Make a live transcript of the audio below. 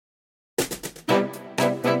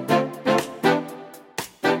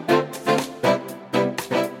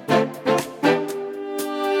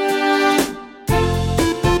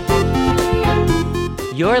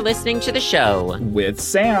You're listening to the show with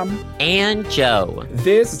Sam and Joe.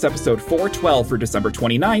 This is episode 412 for December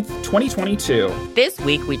 29th, 2022. This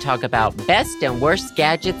week we talk about best and worst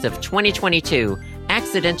gadgets of 2022,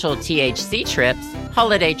 accidental THC trips,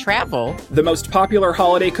 holiday travel, the most popular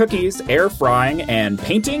holiday cookies, air frying, and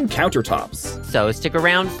painting countertops. So stick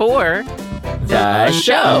around for the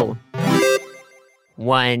show.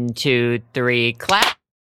 1, 2, 3, clap.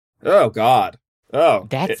 Oh, God. Oh.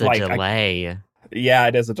 That's a delay. Yeah,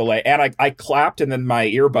 it is a delay. And I clapped and then my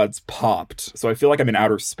earbuds popped. So I feel like I'm in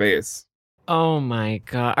outer space. Oh my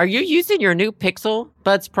God. Are you using your new Pixel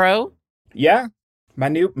Buds Pro? Yeah. My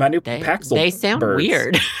new Pixel They sound birds.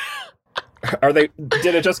 weird. Are they?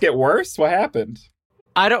 Did it just get worse? What happened?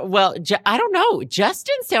 I don't know.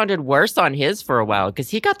 Justin sounded worse on his for a while because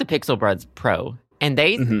he got the Pixel Buds Pro. And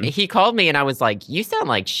he called me and I was like, you sound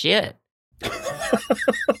like shit. I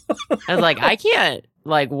was like, I can't.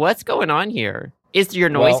 Like, what's going on here? Is your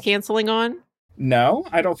noise canceling on? No,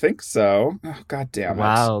 I don't think so. Oh, God damn it.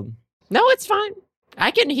 Wow. No, it's fine.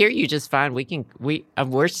 I can hear you just fine. We've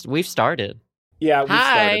started. Yeah, we've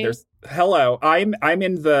started. Hello. I'm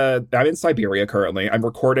in Siberia currently. I'm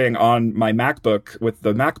recording on my MacBook with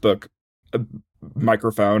the MacBook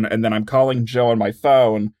microphone, and then I'm calling Joe on my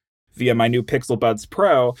phone via my new Pixel Buds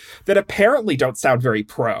Pro that apparently don't sound very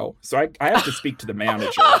pro. So I have to speak to the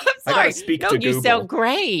manager. I'm sorry. I gotta speak to Google. You sound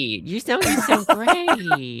great. You sound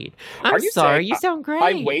great. I'm sorry. You sound great.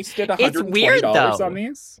 I wasted $120 on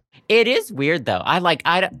these? It is weird, though.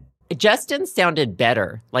 Justin sounded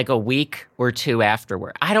better like a week or two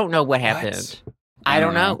afterward. I don't know what happened. I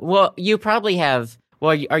don't know. Well, you probably have...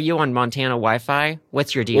 Well, are you on Montana Wi-Fi?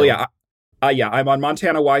 What's your deal? Well, yeah. I'm on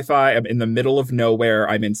Montana Wi-Fi. I'm in the middle of nowhere.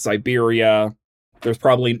 I'm in Siberia. There's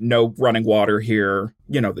probably no running water here.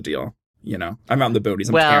 You know the deal. You know, I'm out in the boonies.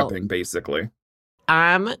 I'm camping, basically.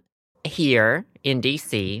 I'm here in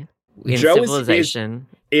D.C. in Joe civilization.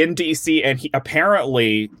 Is in D.C. and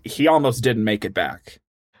he almost didn't make it back.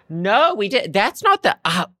 No, we did. That's not the...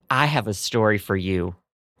 I have a story for you,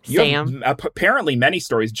 Sam. Apparently many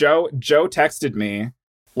stories. Joe texted me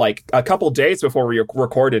like a couple days before we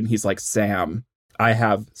recorded, and he's like, Sam, I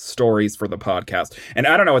have stories for the podcast. And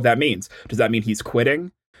I don't know what that means. Does that mean he's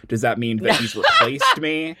quitting? Does that mean that he's replaced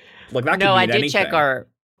me? Like, that could mean anything.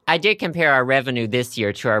 I did compare our revenue this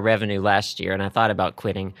year to our revenue last year, and I thought about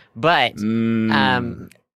quitting. But, no.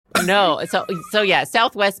 So yeah,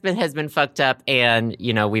 Southwest has been fucked up, and,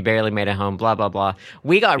 we barely made it home, blah, blah, blah.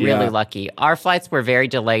 We got really lucky. Our flights were very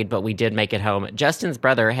delayed, but we did make it home. Justin's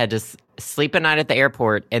brother had to sleep a night at the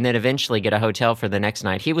airport and then eventually get a hotel for the next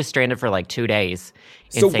night. He was stranded for like 2 days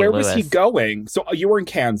in St. Louis. So where was he going? So you were in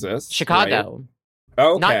Kansas. Chicago. Right?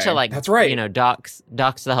 Okay. Not to that's right. dox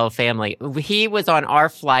the whole family. He was on our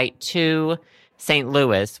flight to St.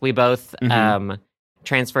 Louis. We both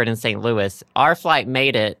transferred in St. Louis. Our flight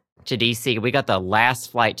made it to D.C. We got the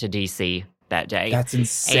last flight to D.C. that day. That's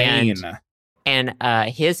insane. And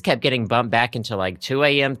his kept getting bumped back into like 2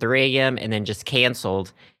 a.m., 3 a.m., and then just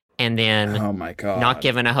canceled. And then oh my God. Not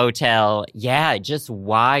given a hotel. Yeah, just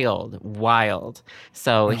wild.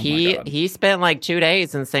 So he spent like 2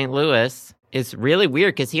 days in St. Louis. It's really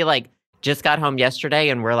weird because he like just got home yesterday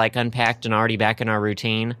and we're like unpacked and already back in our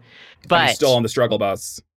routine. But he's still on the struggle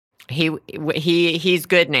bus. He's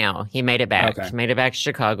good now. He made it back. Okay. He made it back to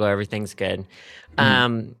Chicago. Everything's good.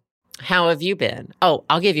 How have you been? Oh,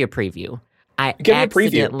 I'll give you a preview. I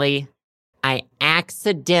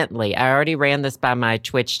already ran this by my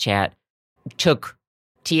Twitch chat, took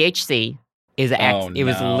THC. It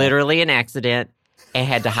was literally an accident. I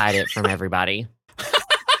had to hide it from everybody.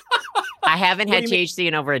 I haven't had THC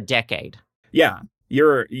in over a decade. Yeah.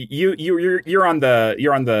 You're on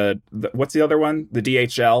the what's the other one? The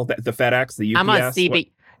DHL, the FedEx, the UPS. I'm on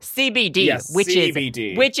CBD, yes,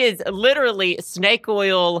 which is literally snake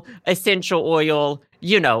oil, essential oil.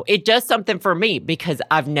 It does something for me because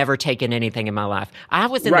I've never taken anything in my life. I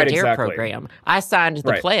was in the DARE program. I signed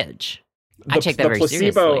the pledge. I take that very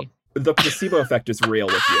seriously. The placebo effect is real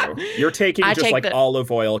with you. You're taking olive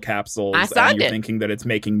oil capsules and you're thinking that it's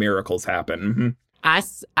making miracles happen. Mm-hmm.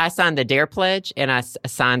 I signed the DARE pledge and I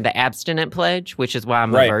signed the abstinent pledge, which is why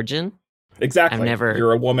I'm a virgin. Exactly.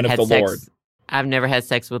 You're a woman of the Lord. I've never had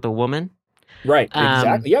sex with a woman. Right.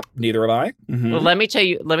 Exactly. Yep. Neither have I. Mm-hmm. Well, let me tell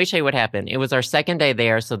you what happened. It was our second day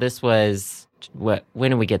there. So this was when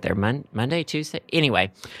did we get there? Monday, Tuesday?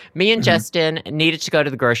 Anyway, me and Justin needed to go to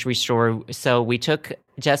the grocery store. So we took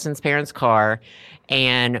Justin's parents' car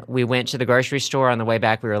and we went to the grocery store. On the way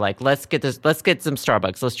back, we were like, let's get some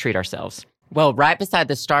Starbucks. Let's treat ourselves. Well, right beside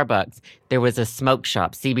the Starbucks, there was a smoke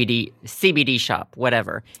shop, CBD shop,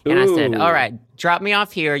 whatever. And I said, all right, drop me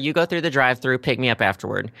off here. You go through the drive-thru, pick me up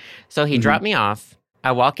afterward. So he dropped me off.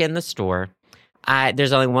 I walk in the store.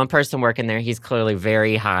 There's only one person working there. He's clearly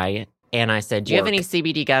very high. And I said, do you have any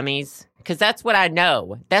CBD gummies? Because that's what I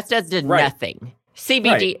know. That does nothing.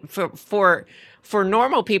 CBD, for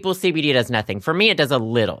normal people, CBD does nothing. For me, it does a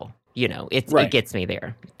little. You know, it gets me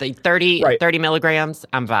there. The 30 milligrams,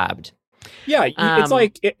 I'm vibed. Yeah,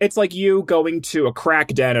 it's like you going to a crack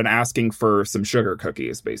den and asking for some sugar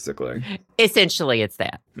cookies, basically. Essentially, it's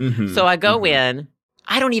that. So I go in.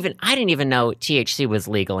 I didn't even know THC was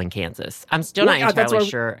legal in Kansas. I'm still not entirely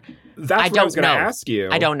sure. That's what I was going to ask you.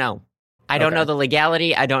 I don't know. I don't know the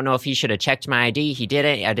legality. I don't know if he should have checked my ID. He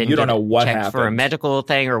didn't. I didn't. You don't know what checked happened for a medical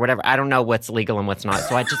thing or whatever. I don't know what's legal and what's not.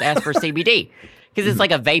 So I just asked for CBD because it's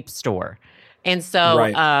like a vape store. And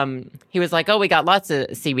so he was like, oh, we got lots of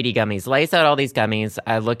CBD gummies. Lays out all these gummies.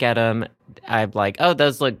 I look at them. I'm like, oh,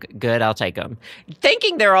 those look good. I'll take them.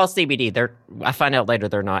 Thinking they're all CBD. I find out later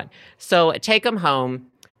they're not. So take them home,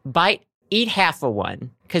 eat half of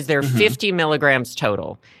one because they're 50 milligrams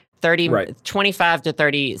total. 25 to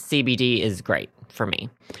 30 CBD is great for me.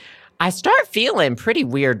 I start feeling pretty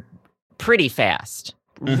weird pretty fast,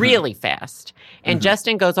 really fast. And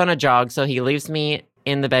Justin goes on a jog, so he leaves me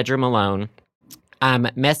in the bedroom alone. I'm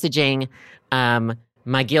messaging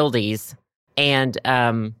my guildies, and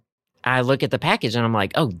I look at the package, and I'm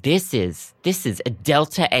like, oh, this is a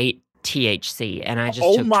Delta 8 THC, and I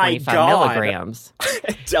just took 25 milligrams.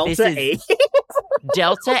 Delta 8?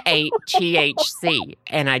 Delta 8 THC,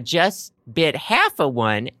 and I just bit half of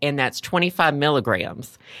one, and that's 25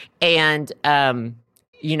 milligrams. And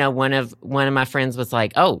one of my friends was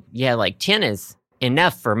like, "Oh, yeah, like 10 is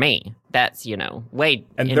enough for me. That's way."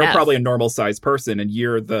 And enough. They're probably a normal size person, and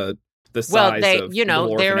you're the size of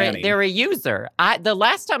they're a user. The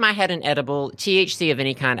last time I had an edible THC of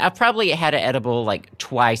any kind, I probably had an edible like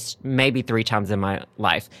twice, maybe 3 times in my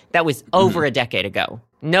life. That was over a decade ago.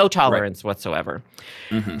 No tolerance whatsoever.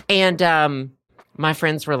 And my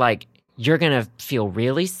friends were like, "You're gonna feel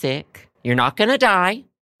really sick. You're not gonna die.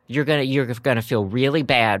 You're gonna feel really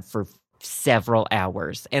bad for several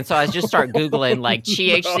hours." And so I just start Googling like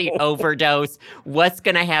THC overdose. What's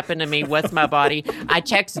going to happen to me? What's my body? I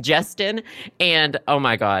text Justin and oh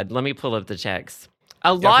my God, let me pull up the text.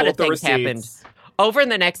 A lot of things happened. Over in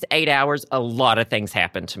the next 8 hours, a lot of things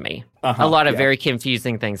happened to me. A lot of very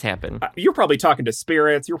confusing things happened. You're probably talking to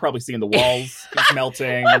spirits. You're probably seeing the walls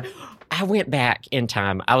melting. I went back in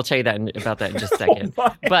time. I will tell you about that in just a second.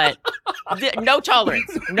 But no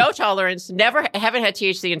tolerance. Never, haven't had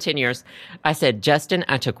THC in 10 years. I said, Justin,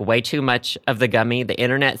 I took way too much of the gummy. The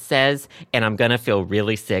internet says, and I'm going to feel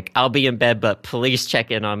really sick. I'll be in bed, but please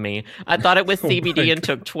check in on me. I thought it was CBD and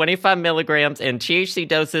took 25 milligrams, and THC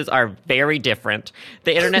doses are very different.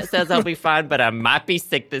 The internet says I'll be fine, but I might be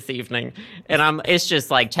sick this evening. And it's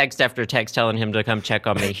just like text after text telling him to come check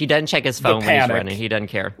on me. He doesn't check his phone when he's running. He doesn't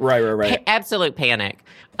care. Right. Absolute panic.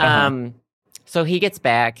 So he gets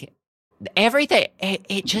back. Everything,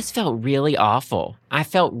 it just felt really awful. I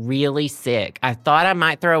felt really sick. I thought I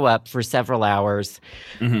might throw up for several hours.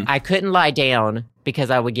 I couldn't lie down because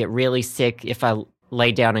I would get really sick if I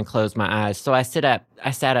lay down and closed my eyes. So I sat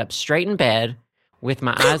up straight in bed with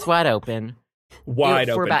my eyes wide open.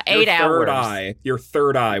 For about 8 hours. Your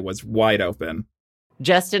third eye was wide open.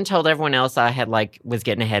 Justin told everyone else I had was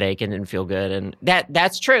getting a headache and didn't feel good. And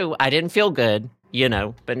that's true. I didn't feel good,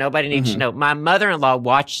 but nobody needs to know. My mother-in-law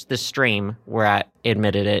watched the stream where I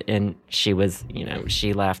admitted it, and she was,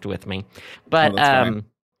 she laughed with me. But,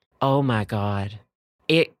 oh my God.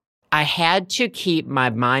 I had to keep my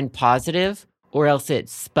mind positive or else it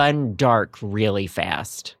spun dark really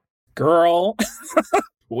fast. Girl,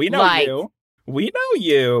 we know you. We know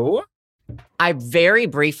you. I very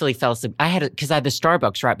briefly fell asleep. Because I had the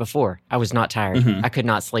Starbucks right before. I was not tired. I could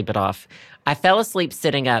not sleep it off. I fell asleep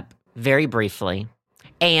sitting up very briefly.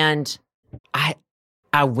 And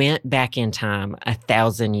I went back in time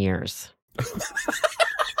 1,000 years.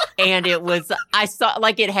 And I saw,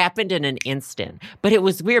 it happened in an instant. But it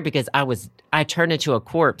was weird because I turned into a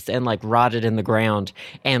corpse and, rotted in the ground.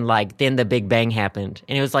 And, then the Big Bang happened.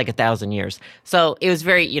 And it was 1,000 years. So it was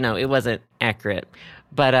very, it wasn't accurate.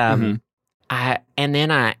 But, I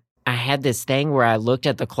had this thing where I looked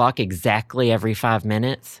at the clock exactly every 5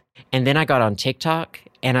 minutes. And then I got on TikTok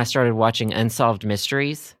and I started watching Unsolved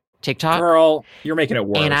Mysteries TikTok. Girl, you're making it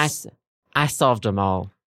worse. And I solved them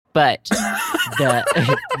all. But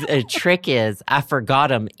the trick is I forgot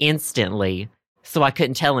them instantly, so I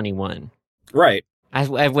couldn't tell anyone. Right. I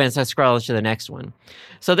went, so I scrolled to the next one.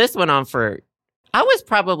 So this went on for I was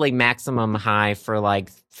probably maximum high for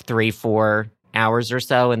like 3-4 hours or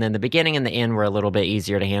so. And then the beginning and the end were a little bit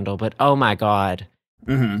easier to handle. But oh my God,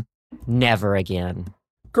 never again.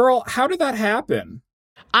 Girl, how did that happen?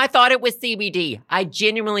 I thought it was CBD. I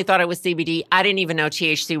genuinely thought it was CBD. I didn't even know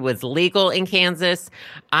THC was legal in Kansas.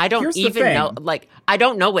 I don't even know, I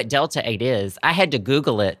don't know what Delta 8 is. I had to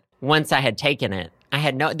Google it once I had taken it.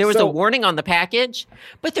 There was a warning on the package,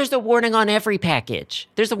 but there's a warning on every package.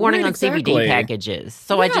 There's a warning on CBD packages.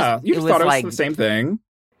 So you just thought it was the same thing.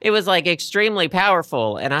 It was like extremely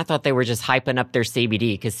powerful, and I thought they were just hyping up their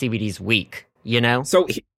CBD because CBD's weak, you know? So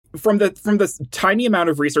from the tiny amount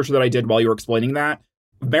of research that I did while you were explaining that,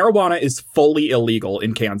 marijuana is fully illegal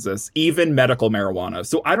in Kansas, even medical marijuana.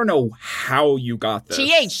 So I don't know how you got this.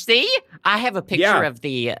 THC? I have a picture of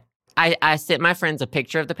I sent my friends a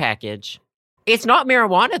picture of the package. It's not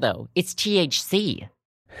marijuana, though. It's THC.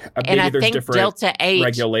 And I think Delta 8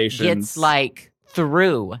 regulations. gets,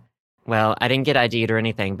 through. Well, I didn't get ID'd or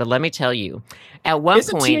anything, but let me tell you. At one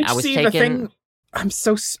point, THC I was taking... I don't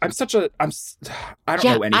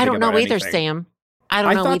know anything I don't know about either, anything. Sam. I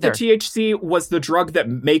don't know thought either. the THC was the drug that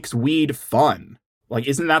makes weed fun. Like,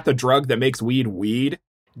 isn't that the drug that makes weed?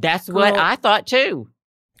 That's what I thought, too.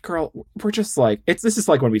 Girl, we're just this is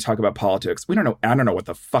like when we talk about politics. I don't know what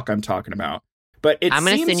the fuck I'm talking about. But I'm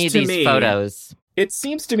going to send you these photos. It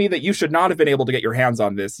seems to me that you should not have been able to get your hands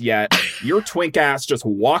on this yet. Your twink ass just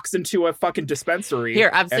walks into a fucking dispensary. Here,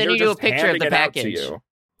 I'm sending you a picture of the package.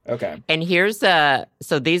 Okay. And here's so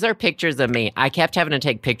these are pictures of me. I kept having to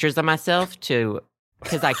take pictures of myself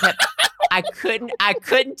because I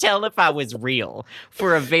couldn't tell if I was real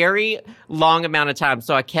for a very long amount of time.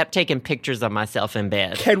 So I kept taking pictures of myself in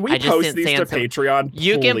bed. Can we post these to Patreon, please?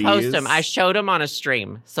 You can post them. I showed them on a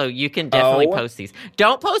stream, so you can definitely post these.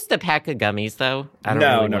 Don't post the pack of gummies, though.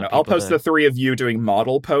 No. I'll post the three of you doing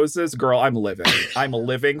model poses. Girl, I'm living. I'm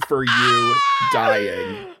living for you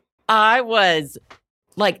dying. I was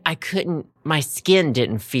I couldn't, my skin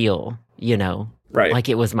didn't feel, like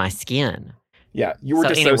it was my skin. Yeah, you were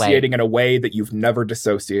dissociating in a way that you've never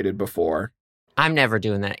dissociated before. I'm never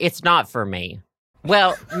doing that. It's not for me.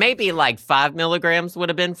 Well, maybe 5 milligrams would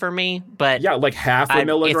have been for me, but... Yeah, half a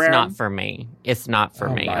milligram? It's not for me. It's not for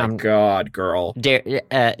me. Oh my God, girl.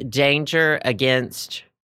 Danger against...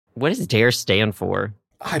 What does DARE stand for?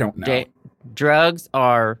 I don't know. Drugs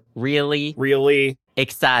are really... Really...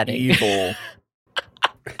 exciting. Evil.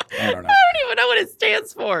 I don't know. I don't even know what it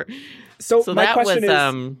stands for. So my question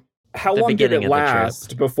is... How long did it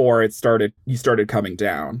last before you started coming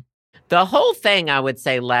down? The whole thing, I would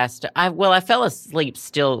say, I fell asleep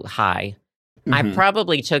still high. Mm-hmm. I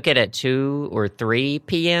probably took it at 2 or 3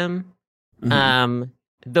 p.m. Mm-hmm.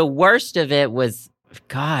 The worst of it was,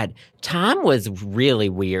 God, time was really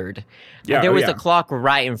weird. Yeah, there was a clock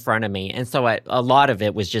right in front of me. And so a lot of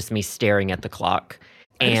it was just me staring at the clock.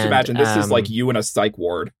 I just imagine this is like you in a psych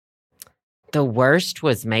ward. The worst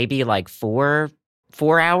was maybe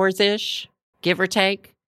 4 hours-ish, give or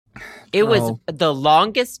take. It was the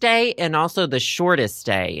longest day and also the shortest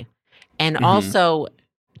day. And also,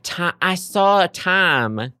 I saw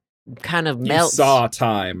time kind of melt. You saw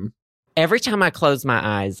time. Every time I close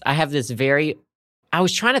my eyes, I have this I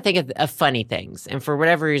was trying to think of funny things. And for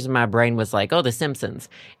whatever reason, my brain was like, The Simpsons.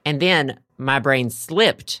 And then my brain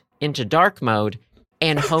slipped into dark mode.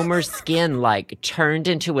 And Homer's skin, turned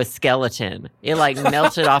into a skeleton. It,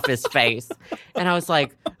 melted off his face. And I was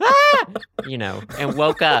like, ah! And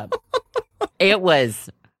woke up. It was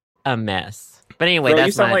a mess. But anyway, Girl,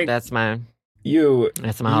 that's my holiday. You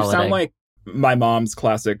sound like my mom's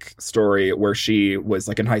classic story where she was,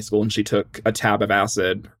 in high school and she took a tab of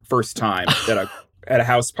acid first time at a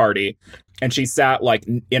house party. And she sat,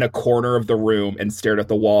 in a corner of the room and stared at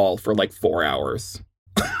the wall for, 4 hours.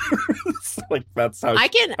 That's how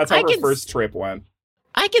her first trip went.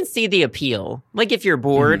 I can see the appeal. If you're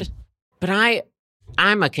bored, but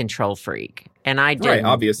I'm a control freak, and I didn't. Right,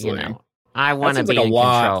 obviously, I want to be a in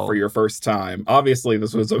lot control for your first time. Obviously,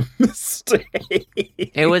 this was a mistake.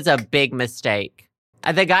 It was a big mistake.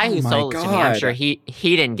 The guy who sold it to me, I'm sure he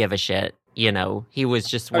didn't give a shit. He was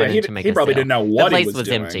just wanting to make. He probably didn't know what he was doing. The place was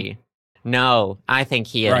empty. No, I think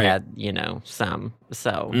he had some.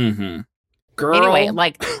 So. Mm-hmm. Girl.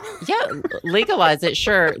 Anyway, legalize it,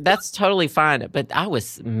 sure. That's totally fine. But I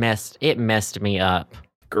was it messed me up.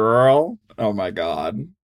 Girl. Oh my God.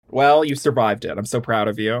 Well, you survived it. I'm so proud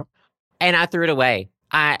of you. And I threw it away.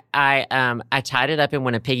 I tied it up in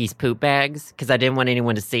one of Piggy's poop bags because I didn't want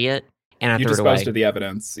anyone to see it. And I threw it away. You disposed of the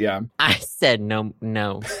evidence, yeah. I said no.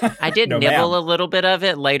 I did nibble a little bit of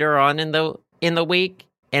it later on in the week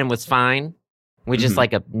and was fine. With just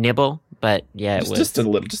a nibble. But yeah, it was just a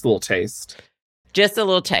little taste. Just a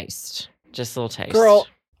little taste. Just a little taste. Girl,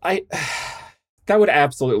 that would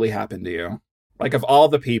absolutely happen to you. Like, of all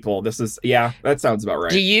the people, that sounds about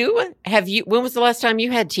right. When was the last time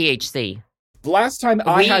you had THC? The last time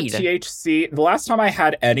I had THC, the last time I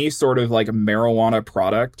had any sort of like marijuana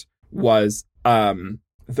product was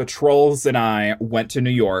the Trolls and I went to New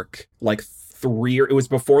York like it was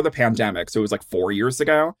before the pandemic, so it was like 4 years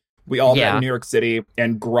ago. We all met in New York City,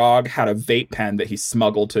 and Grog had a vape pen that he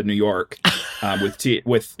smuggled to New York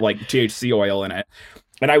with like THC oil in it.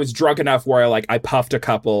 And I was drunk enough where I puffed a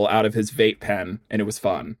couple out of his vape pen, and it was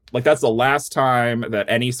fun. Like, that's the last time that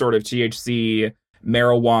any sort of THC,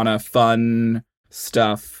 marijuana, fun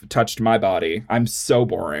stuff touched my body. I'm so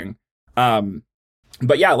boring.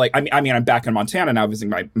 But yeah, like, I mean, I'm back in Montana now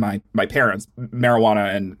visiting my parents.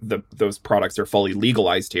 Marijuana and those products are fully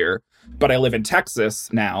legalized here. But I live in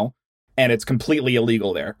Texas now, and it's completely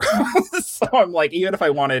illegal there. So I'm like, even if I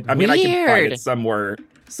wanted, I mean, I could find it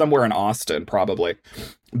somewhere in Austin, probably.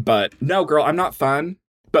 But no, girl, I'm not fun.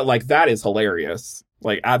 But like, that is hilarious.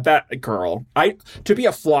 Like, to be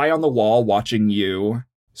a fly on the wall watching you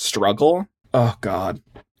struggle. Oh God,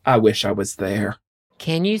 I wish I was there.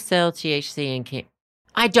 Can you sell THC and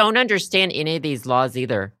I don't understand any of these laws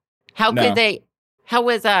either. How did I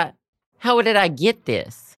get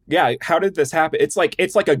this? Yeah, how did this happen? It's like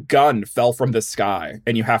a gun fell from the sky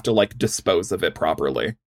and you have to like dispose of it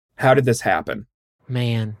properly. How did this happen?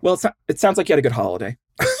 Man. Well, it sounds like you had a good holiday.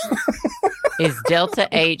 Is Delta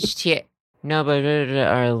H but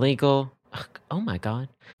are illegal? Oh my God.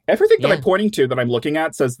 Everything that I'm pointing to that I'm looking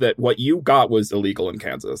at says that what you got was illegal in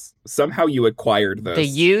Kansas. Somehow you acquired this. The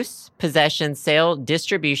use, possession, sale,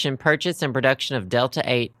 distribution, purchase, and production of Delta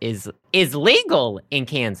 8 is legal in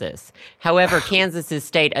Kansas. However, Kansas's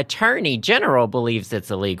state attorney general believes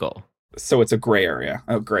it's illegal. So it's a gray area.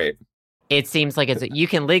 Oh, great. It seems like you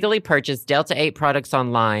can legally purchase Delta 8 products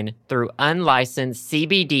online through unlicensed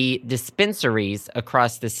CBD dispensaries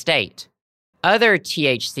across the state. Other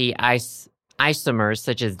THC isomers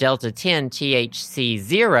such as Delta 10, THC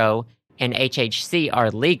 0, and HHC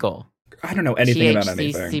are legal. I don't know anything about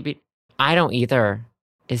anything. I don't either.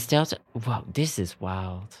 Is Delta... Whoa, this is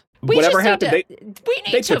wild. Whatever happened, we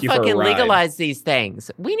need to fucking legalize these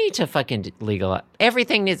things. We need to fucking legalize...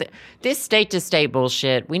 Everything is... This state-to-state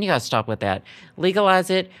bullshit, we need to stop with that.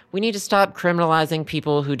 Legalize it. We need to stop criminalizing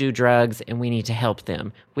people who do drugs, and we need to help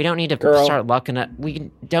them. We don't need to start locking up...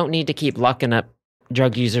 We don't need to keep locking up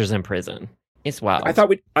drug users in prison. It's wild. I thought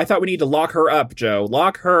we need to lock her up, Joe.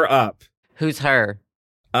 Lock her up. Who's her?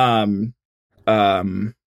 The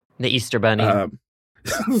Easter Bunny. I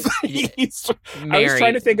was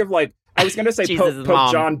trying to think of I was going to say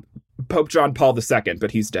Pope John Paul II,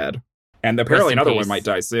 but he's dead, and apparently another one might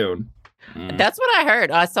die soon. That's what I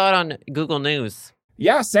heard. I saw it on Google News.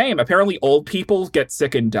 Yeah, same. Apparently, old people get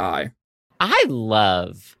sick and die. I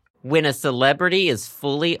love when a celebrity is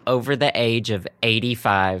fully over the age of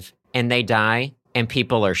 85. And they die, and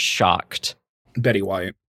people are shocked. Betty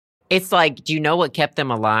White. It's like, do you know what kept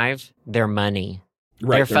them alive? Their money.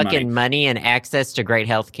 Right, their fucking money and access to great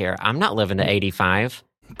health care. I'm not living to 85.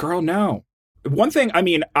 Girl, no. One thing I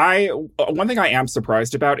am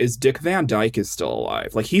surprised about is Dick Van Dyke is still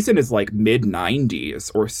alive. Like, he's in his, mid-90s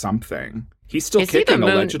or something. He's still kicking,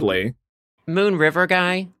 allegedly. Moon River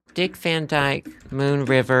guy? Dick Van Dyke, Moon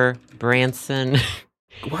River, Branson.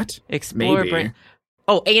 What? Maybe.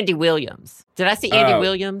 Oh, Andy Williams. Did I see Andy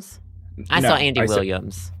Williams? I saw Andy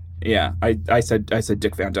Williams. Yeah, I said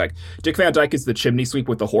Dick Van Dyke. Dick Van Dyke is the chimney sweep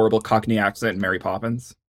with the horrible Cockney accent in Mary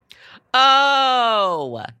Poppins.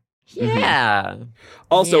 Oh, yeah.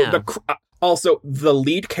 Mm-hmm. Also, the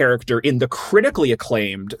lead character in the critically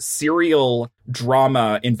acclaimed serial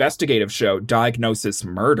drama investigative show Diagnosis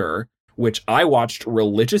Murder, which I watched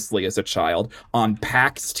religiously as a child on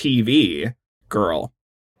PAX TV. Girl.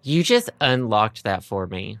 You just unlocked that for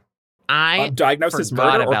me. Diagnosis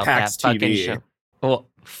Murder or PAX TV? Show. Well,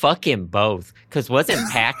 fucking both. Because wasn't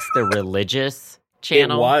PAX the religious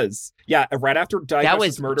channel? It was. Yeah, right after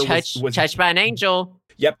Diagnosis Murder was Touched by an Angel.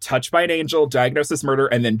 Yep, Touched by an Angel, Diagnosis Murder,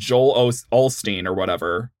 and then Joel Osteen or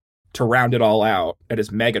whatever to round it all out at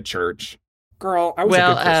his mega church. Girl, I was a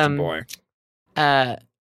good Christian boy.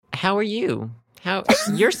 How are you?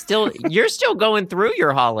 You're still going through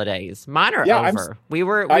your holidays. Mine are over. We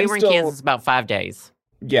were in Kansas about 5 days.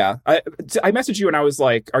 Yeah. I messaged you and I was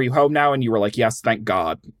like, are you home now? And you were like, yes, thank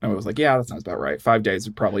God. And I was like, yeah, that sounds about right. 5 days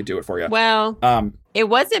would probably do it for you. Well, it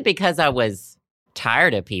wasn't because I was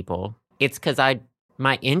tired of people. It's because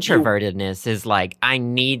my introvertedness is like, I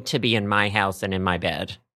need to be in my house and in my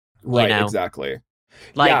bed. Right, exactly.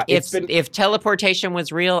 Like Yeah, if teleportation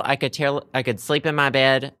was real, I could sleep in my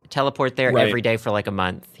bed, teleport there Right. every day for like a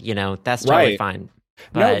month. That's totally Right. fine.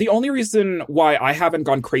 No, But the only reason why I haven't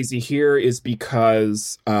gone crazy here is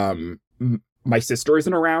because my sister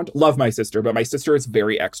isn't around. Love my sister, but my sister is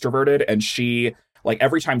very extroverted, and she, like,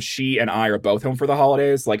 every time she and I are both home for the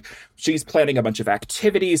holidays, like, she's planning a bunch of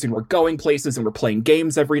activities and we're going places and we're playing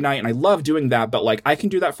games every night, and I love doing that, but like I can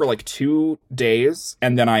do that for like 2 days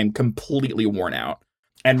and then I'm completely worn out.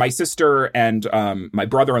 And my sister and my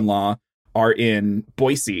brother-in-law are in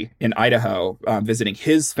Boise in Idaho, visiting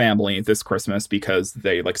his family this Christmas because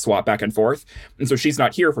they like swap back and forth. And so she's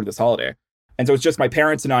not here for this holiday. And so it's just my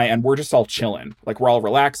parents and I, and we're just all chilling. Like, we're all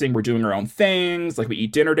relaxing. We're doing our own things. Like, we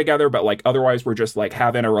eat dinner together, but like otherwise we're just like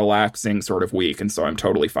having a relaxing sort of week. And so I'm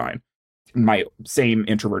totally fine. My same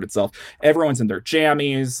introverted self. Everyone's in their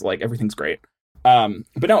jammies. Like, everything's great. But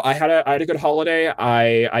no, I had a good holiday.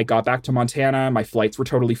 I got back to Montana. My flights were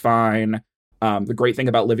totally fine. The great thing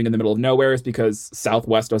about living in the middle of nowhere is because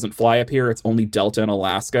Southwest doesn't fly up here. It's only Delta and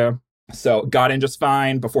Alaska. So got in just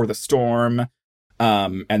fine before the storm.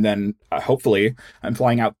 And then hopefully I'm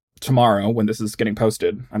flying out tomorrow when this is getting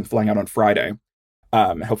posted. I'm flying out on Friday.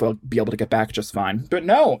 Hopefully I'll be able to get back just fine. But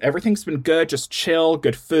no, everything's been good. Just chill,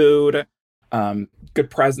 good food, good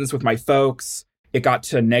presents with my folks. It got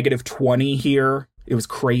to -20 here. It was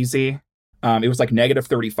crazy. It was like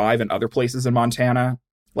 -35 in other places in Montana.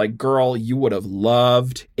 Like, girl, you would have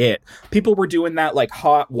loved it. People were doing that like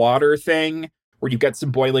hot water thing where you get some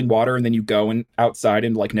boiling water and then you go outside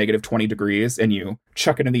in like -20 degrees and you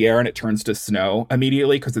chuck it in the air and it turns to snow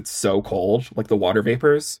immediately because it's so cold, like the water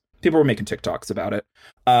vapors. People were making TikToks about it.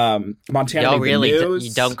 Montana y'all made the really news.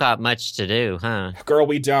 you don't got much to do, huh? Girl,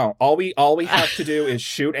 we don't. All we have to do is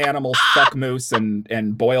shoot animals, fuck moose,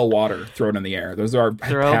 and boil water, throw it in the air. Those are our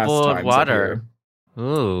pastimes water. up here.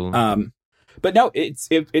 Ooh. But no,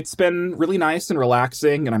 it's been really nice and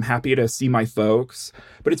relaxing, and I'm happy to see my folks.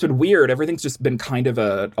 But it's been weird. Everything's just been kind of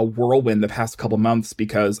a whirlwind the past couple months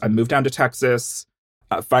because I moved down to Texas,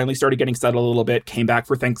 finally started getting settled a little bit, came back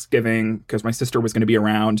for Thanksgiving because my sister was going to be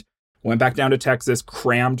around, went back down to Texas,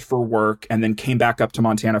 crammed for work, and then came back up to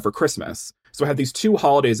Montana for Christmas. So I had these 2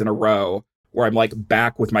 holidays in a row where I'm like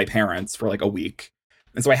back with my parents for like a week.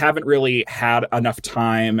 And so I haven't really had enough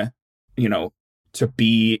time, to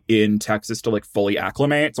be in Texas to like fully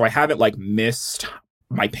acclimate. So I haven't like missed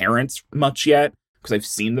my parents much yet because I've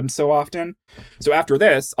seen them so often. So after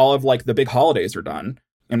this, all of like the big holidays are done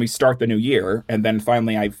and we start the new year. And then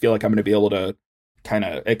finally, I feel like I'm going to be able to kind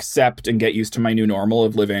of accept and get used to my new normal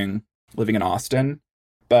of living in Austin.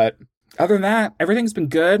 But other than that, everything's been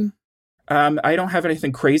good. I don't have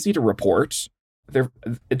anything crazy to report.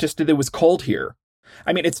 It was cold here.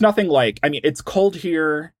 I mean, it's nothing like, it's cold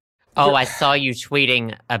here. Oh, I saw you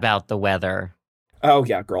tweeting about the weather. Oh,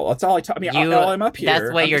 yeah, girl. That's all I'm up here.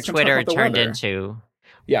 That's what your Twitter turned into.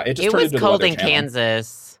 Yeah, it was into cold in channel.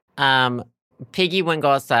 Kansas. Piggy wouldn't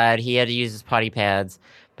go outside. He had to use his potty pads.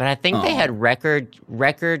 But I think they had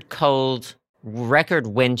record cold, record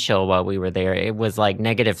wind chill while we were there. It was like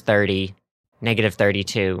 -30,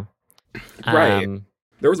 -32. Right.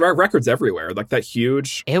 There was records everywhere. Like that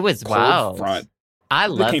huge It was cold wild. front. I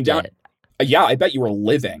loved it. Yeah, I bet you were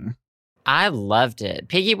living. I loved it.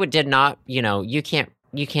 Piggy did not, you can't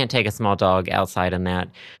take a small dog outside in that.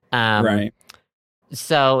 Right.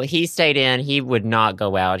 So he stayed in. He would not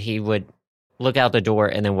go out. He would look out the door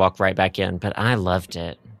and then walk right back in. But I loved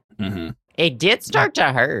it. Mm-hmm. It did start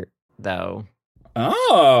to hurt, though.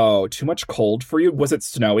 Oh, too much cold for you? Was it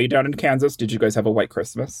snowy down in Kansas? Did you guys have a white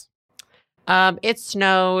Christmas? It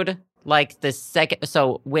snowed like the second.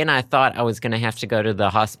 So when I thought I was going to have to go to the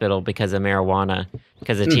hospital because of marijuana,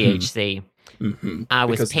 because of THC, I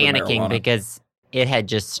was panicking because it had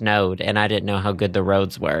just snowed and I didn't know how good the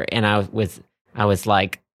roads were. And I was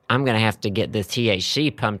like, I'm going to have to get this THC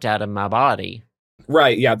pumped out of my body.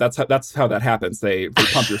 Right. Yeah, that's how that happens. They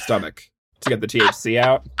pump your stomach to get the THC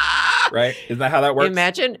out. Right? Isn't that how that works?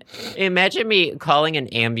 Imagine me calling an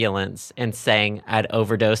ambulance and saying I'd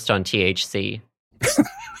overdosed on THC.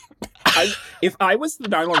 If I was the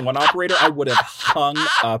 911 operator, I would have hung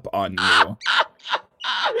up on you.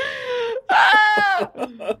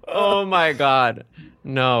 Oh my God.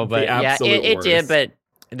 No, but yeah, it did, but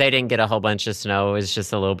they didn't get a whole bunch of snow. It was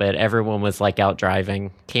just a little bit. Everyone was like out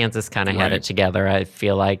driving. Kansas kind of had it together. I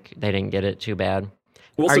feel like they didn't get it too bad.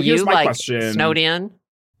 Well, Are so here's you my like question. snowed in?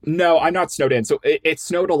 No, I'm not snowed in. So it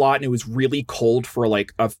snowed a lot and it was really cold for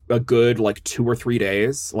like a good like 2 or 3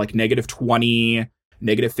 days, like -20,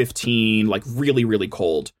 -15, like really, really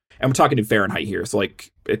cold. And we're talking in Fahrenheit here. So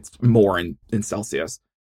like it's more in Celsius.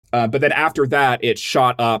 But then after that, it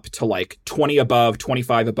shot up to like 20 above,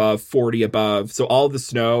 25 above, 40 above. So all the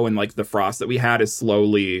snow and like the frost that we had is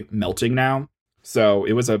slowly melting now. So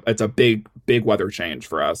it's a big weather change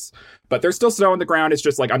for us. But there's still snow on the ground. It's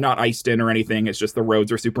just like I'm not iced in or anything. It's just the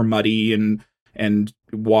roads are super muddy and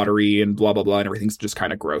watery and blah, blah, blah. And everything's just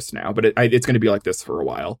kind of gross now. But it's going to be like this for a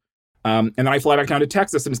while. And then I fly back down to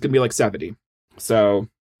Texas and it's going to be like 70. So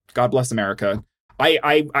God bless America.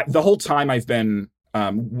 I the whole time I've been,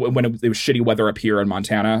 when it was shitty weather up here in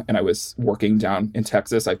Montana and I was working down in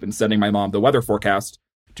Texas, I've been sending my mom the weather forecast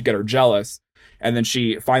to get her jealous. And then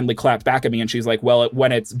she finally clapped back at me and she's like, well,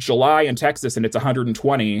 when it's July in Texas and it's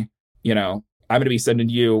 120, you know, I'm going to be sending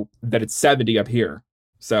you that it's 70 up here.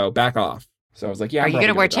 So back off. So I was like, yeah. Are you going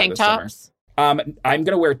to wear tank tops? I'm going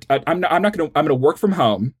to wear, I'm going to work from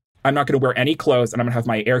home. I'm not going to wear any clothes and I'm going to have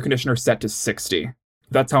my air conditioner set to 60.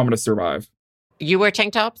 That's how I'm going to survive. You wear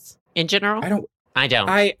tank tops in general? I don't.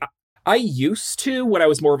 I used to when I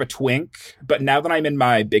was more of a twink, but now that I'm in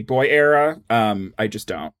my big boy era, I just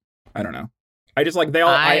don't. I don't know. I just like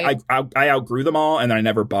I outgrew them all, and then I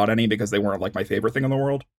never bought any because they weren't like my favorite thing in the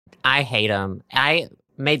world. I hate them. I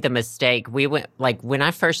made the mistake. We went like when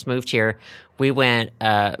I first moved here, we went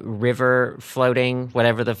river floating,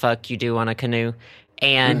 whatever the fuck you do on a canoe,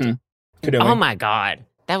 and oh my God,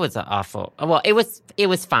 that was awful. Well, it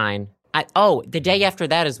was fine. The day after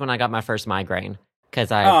that is when I got my first migraine. Because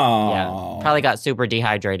I probably got super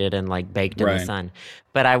dehydrated and like baked in the sun.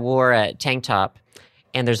 But I wore a tank top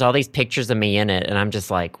and there's all these pictures of me in it. And I'm just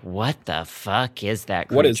like, what the fuck is that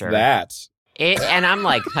creature? What is that? And I'm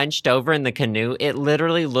like hunched over in the canoe. It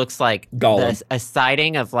literally looks like a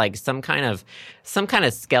sighting of like some kind of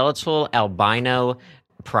skeletal albino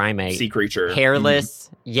primate. Sea creature. Hairless.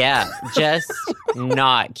 Yeah, just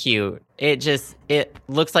not cute. It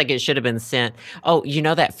looks like it should have been sent. Oh, you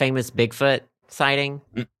know that famous Bigfoot sighting?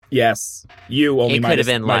 Yes. You only it could have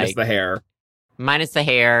been minus like the hair. Minus the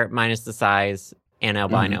hair, minus the size, and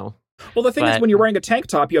albino. Well, the thing is, when you're wearing a tank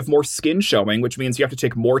top, you have more skin showing, which means you have to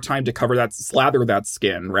take more time to slather that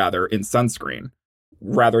skin, rather, in sunscreen,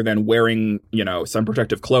 rather than wearing, you know, sun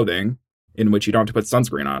protective clothing in which you don't have to put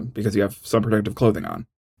sunscreen on because you have sun protective clothing on.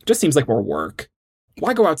 It just seems like more work.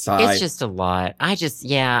 Why go outside? It's just a lot. I just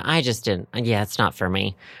didn't. Yeah, it's not for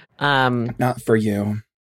me. Not for you.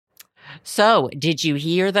 So, did you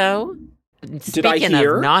hear though? Did I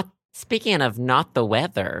hear? Speaking of not the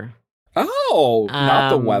weather. Oh, not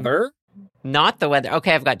the weather? Not the weather.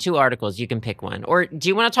 Okay, I've got 2 articles. You can pick one. Or do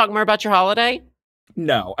you want to talk more about your holiday?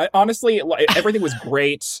 No. Honestly, everything was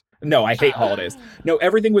great. No, I hate holidays. No,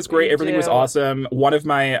 everything was great. Everything was awesome. One of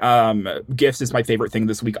my gifts is my favorite thing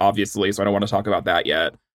this week, obviously, so I don't want to talk about that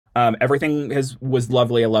yet. Everything was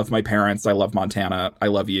lovely. I love my parents. I love Montana. I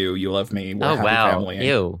love you. You love me. We're a happy family.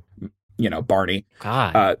 Ew. You know, Barney.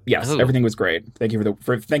 God. Yes, Ooh. Everything was great. Thank you for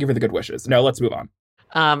the good wishes. No, let's move on.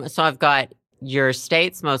 So I've got your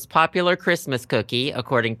state's most popular Christmas cookie,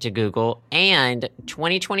 according to Google, and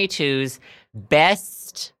 2022's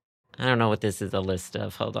best. I don't know what this is a list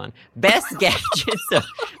of. Hold on. Best gadgets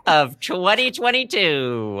of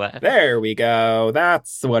 2022. There we go.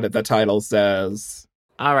 That's what the title says.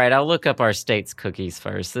 All right, I'll look up our state's cookies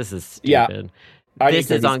first. This is stupid. Yeah,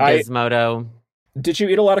 this is on Gizmodo. Did you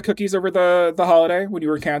eat a lot of cookies over the holiday when you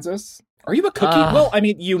were in Kansas? Are you a cookie? Well, I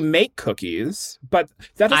mean, you make cookies, but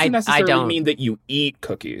that doesn't necessarily mean that you eat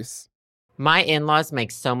cookies. My in-laws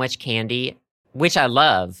make so much candy, which I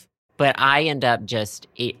love, but I end up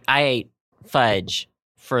I ate fudge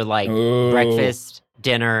for like breakfast,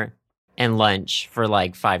 dinner, and lunch for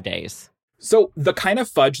like 5 days. So the kind of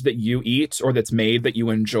fudge that you eat or that's made that you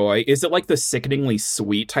enjoy, is it like the sickeningly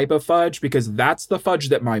sweet type of fudge? Because that's the fudge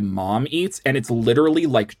that my mom eats, and it's literally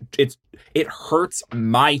like, it hurts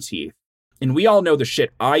my teeth. And we all know the shit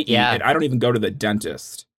I eat, and I don't even go to the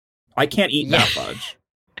dentist. I can't eat that fudge.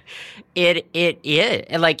 It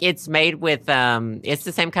is. Like, it's made with, it's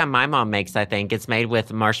the same kind my mom makes, I think. It's made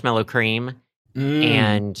with marshmallow cream.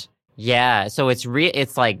 And, yeah, so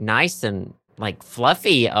it's like nice and like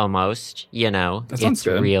fluffy almost, you know. That sounds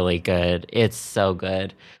good. It's really good. It's so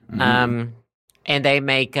good. And they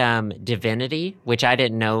make Divinity, which I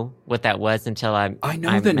didn't know what that was until I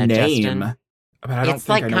know the name. Justin. But I don't it's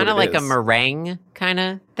think like kind of like a meringue kind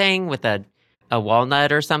of thing with a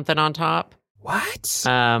walnut or something on top. What?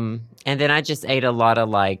 And then I just ate a lot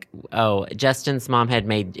of Justin's mom had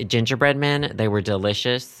made gingerbread men. They were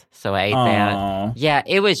delicious. So I ate that. Yeah,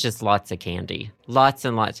 it was just lots of candy. Lots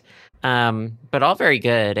and lots. But all very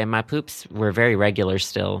good. And my poops were very regular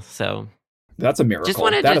still. So That's a miracle. Just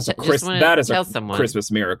wanted That to is a just wanted that to is tell a someone.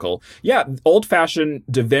 Christmas miracle. Yeah, old-fashioned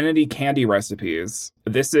divinity candy recipes.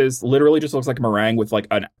 This is literally just looks like meringue with like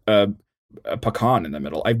a pecan in the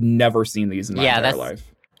middle. I've never seen these in my entire That's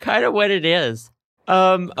life. kind of what it is.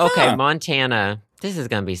 Okay, Huh. Montana. This is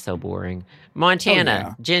gonna be so boring. Oh Montana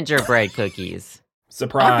yeah. gingerbread cookies.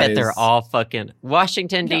 Surprise. I bet they're all fucking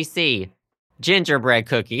Washington Yeah. D.C. gingerbread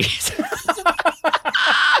cookies.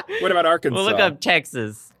 What about Arkansas? We'll look up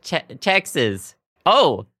Texas. Texas.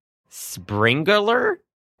 Oh, Springerler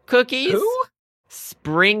cookies. Who?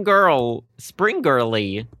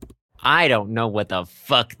 Springerly. I don't know what the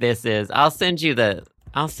fuck this is. I'll send you the.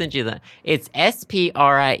 It's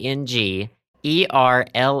SPRINGERLE.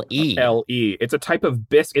 LE. It's a type of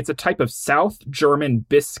It's a type of South German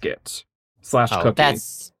biscuit / cookie.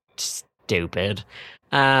 That's stupid.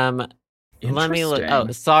 Let me look. Oh,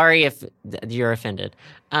 Interesting. sorry if you're offended.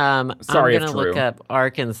 Sorry I'm if gonna look true. up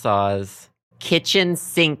Arkansas's kitchen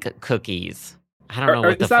sink cookies. I don't know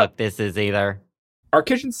what the is that- fuck this is either. Are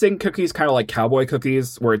kitchen sink cookies kind of like cowboy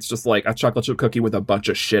cookies, where it's just like a chocolate chip cookie with a bunch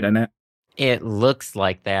of shit in it? It looks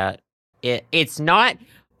like that. It's not.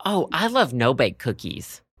 Oh, I love no bake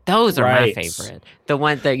cookies. Those are Right. my favorite. The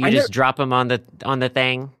ones that you I just drop them on the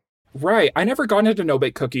thing. Right. I never got into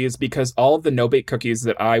no-bake cookies because all of the no-bake cookies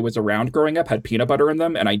that I was around growing up had peanut butter in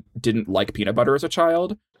them, and I didn't like peanut butter as a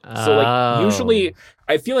child. So, like, usually,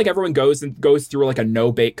 I feel like everyone goes through, like, a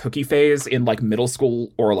no-bake cookie phase in, like, middle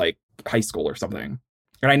school or, like, high school or something.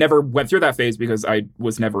 And I never went through that phase because I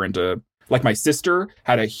was never into... Like, my sister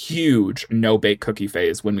had a huge no-bake cookie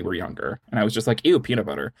phase when we were younger. And I was just like, ew, peanut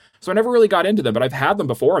butter. So I never really got into them, but I've had them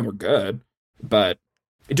before and they're good. But...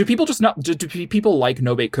 Do people just not... Do people like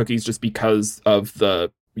no-bake cookies just because of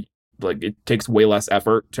the... Like, it takes way less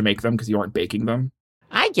effort to make them because you aren't baking them?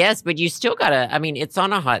 I guess, but you still gotta. I mean, it's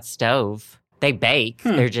on a hot stove. They bake.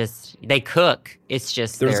 They cook. It's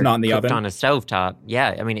just They're not in the cooked oven? on a stovetop.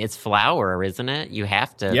 Yeah, I mean, it's flour, isn't it? You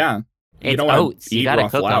have to. Yeah. It's You don't want oats. to You eat gotta raw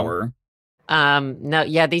cook 'em. flour. No,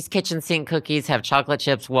 yeah, these kitchen sink cookies have chocolate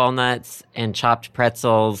chips, walnuts, and chopped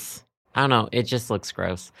pretzels. I don't know. It just looks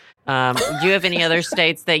gross. Do you have any other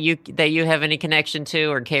states that you have any connection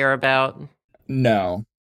to or care about? No.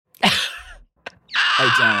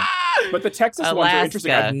 I don't. But the Texas ones are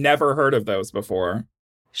interesting. Alaska. I've never heard of those before.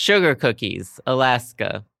 Sugar cookies,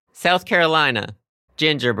 Alaska. South Carolina,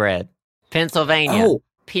 gingerbread. Pennsylvania, Oh,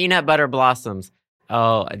 peanut butter blossoms.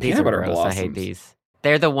 Oh, these Peanut are butter gross. I hate blossoms. these.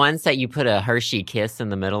 They're the ones that you put a Hershey Kiss in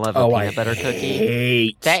the middle of a I peanut butter cookie.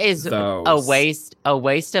 hate That is those. a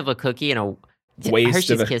waste of a cookie and a Waste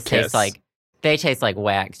Hershey's of a Kiss kiss. tastes like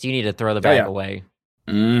wax. You need to throw the bag yeah. away.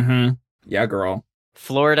 Mm-hmm. Yeah, girl.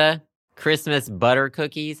 Florida, Christmas butter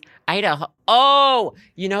cookies. You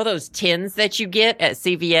know those tins that you get at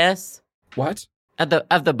CVS What? of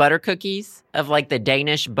the butter cookies, of like the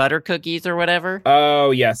Danish butter cookies or whatever? Oh,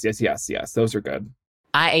 yes. Those are good.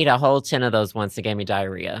 I ate a whole tin of those once. It gave me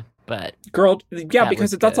diarrhea, but Girl, yeah, That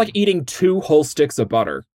because was that's good. like eating 2 whole sticks of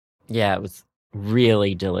butter. yeah, it was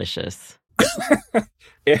really delicious.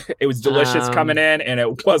 It was delicious Um, coming in, and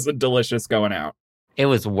it wasn't delicious going out. It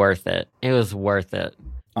was worth it. It was worth it.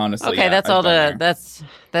 Honestly, Okay, yeah, that's I've all been there.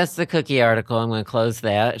 that's the cookie article. I'm going to close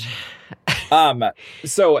that.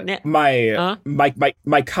 So Now-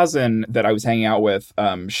 my cousin that I was hanging out with,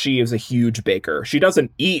 she is a huge baker. She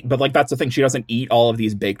doesn't eat, but like that's the thing, she doesn't eat all of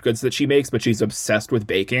these baked goods that she makes, but she's obsessed with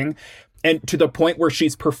baking, and to the point where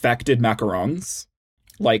she's perfected macarons.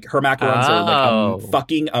 Like her macarons are Oh. like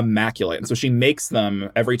fucking immaculate, and so she makes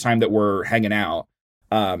them every time that we're hanging out,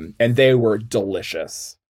 and they were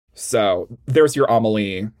delicious. So there's your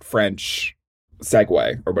Amelie French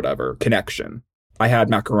segue or whatever connection. I had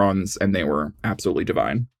macarons and they were absolutely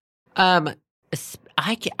divine.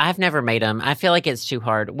 I've never made them. I feel like it's too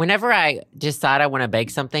hard. Whenever I decide I want to bake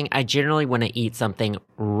something, I generally want to eat something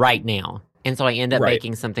right now, and so I end up Right.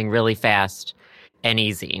 baking something really fast and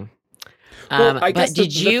easy. Well, I but guess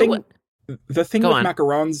did you? the thing Go with on.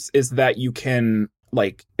 macarons is that you can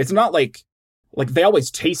like it's not like they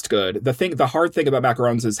always taste good. The hard thing about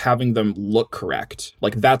macarons is having them look correct.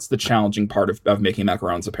 Like that's the challenging part of making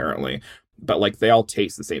macarons apparently. But like they all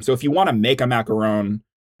taste the same. So if you want to make a macaron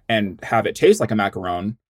and have it taste like a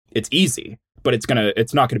macaron, it's easy, but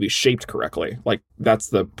it's not gonna be shaped correctly. Like that's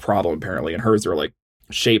the problem apparently. And hers are like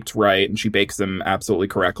shaped right, and she bakes them absolutely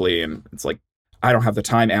correctly. And it's like I don't have the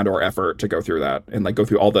time and or effort to go through that and like go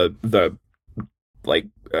through all the like.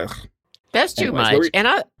 Ugh. That's too Anyways, much,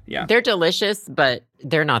 and Yeah. they're delicious, but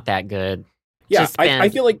they're not that good. Yeah, Just I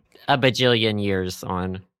spend feel like a bajillion years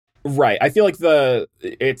on. right. I feel like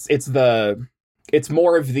it's the It's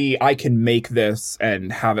more of the I can make this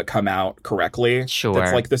and have it come out correctly. Sure.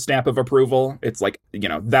 That's like the stamp of approval. It's like,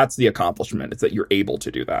 that's the accomplishment. It's that you're able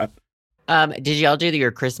to do that. Did y'all do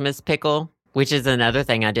your Christmas pickle? Which is another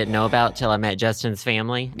thing I didn't know about till I met Justin's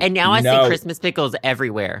family. And now I see Christmas pickles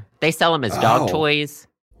everywhere. They sell them as dog toys.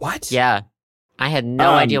 What? Yeah. I had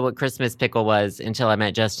no idea what Christmas pickle was until I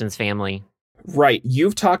met Justin's family. Right.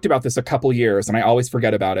 You've talked about this a couple years, and I always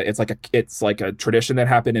forget about it. It's like a tradition that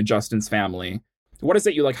happened in Justin's family. What is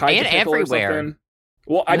it? You like hide the pickle everywhere. Or something?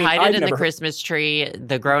 Well, I mean, hide it in the Christmas tree.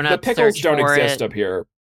 The grown-ups the pickles search don't for exist it. up here.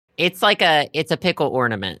 It's like it's a pickle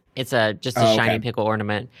ornament. It's just a shiny pickle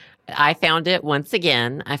ornament. I found it once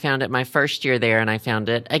again. I found it my first year there, and I found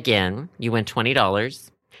it again. You win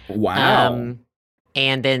 $20. Wow.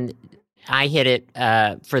 And then I hit it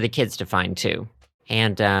for the kids to find too.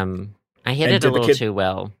 And I hit it a little too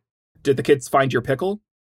well. Did the kids find your pickle?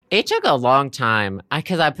 It took a long time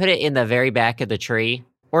because I put it in the very back of the tree,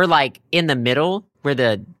 or like in the middle where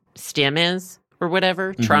the stem is, or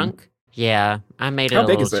whatever, trunk. Yeah, I made it a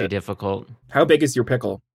little too difficult. How big is your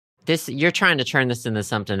pickle? You're trying to turn this into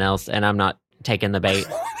something else, and I'm not taking the bait.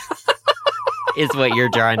 Is what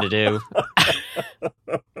you're trying to do.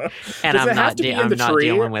 And I'm not dealing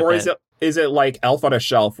with it. Or is it like Elf on a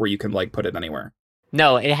Shelf where you can like put it anywhere?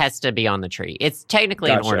 No, it has to be on the tree. It's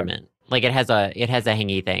technically an ornament. Like it has a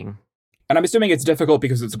hangy thing. And I'm assuming it's difficult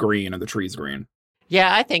because it's green and the tree's green.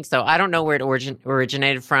 Yeah, I think so. I don't know where it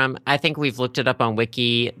originated from. I think we've looked it up on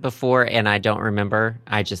Wiki before, and I don't remember.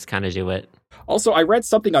 I just kind of do it. Also, I read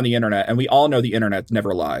something on the internet, and we all know the internet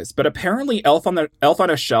never lies. But apparently, Elf on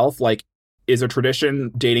a Shelf like is a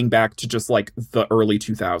tradition dating back to just like the early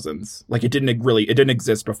 2000s. Like it didn't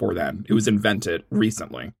exist before then. It was invented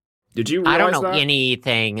recently. Did you realize I don't know that?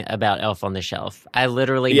 anything about Elf on the Shelf. I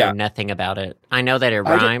literally know nothing about it. I know that it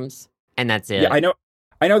rhymes, and that's it. Yeah, I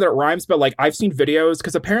know that it rhymes, but like I've seen videos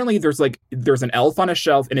because apparently there's an elf on a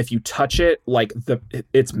shelf, and if you touch it, like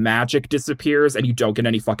its magic disappears and you don't get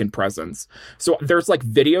any fucking presents. So there's like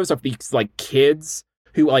videos of these like kids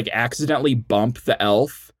who like accidentally bump the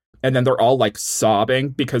elf, and then they're all like sobbing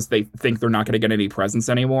because they think they're not going to get any presents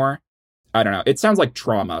anymore. I don't know. It sounds like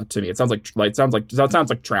trauma to me. It sounds like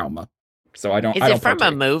trauma. So I don't. Is it from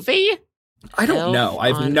a movie? I don't know.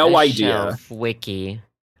 I have no idea. Wiki.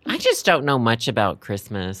 I just don't know much about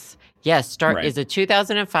Christmas. Yes, is a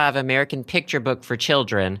 2005 American picture book for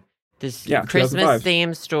children. This Christmas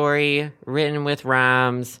themed story written with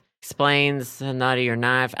rhymes explains the naughty or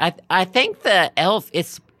knife. I think the elf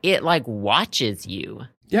it like watches you.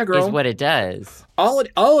 Yeah, girl. Is what it does. All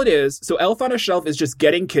it is. So Elf on a Shelf is just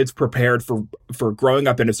getting kids prepared for growing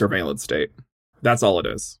up in a surveillance state. That's all it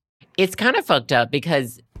is. It's kind of fucked up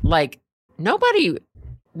because like nobody.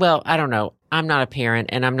 Well, I don't know. I'm not a parent,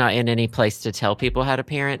 and I'm not in any place to tell people how to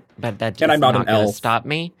parent, but that just not going to stop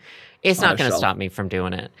me. It's not going to stop me from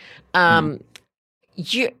doing it.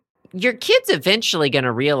 Your kid's eventually going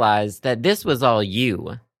to realize that this was all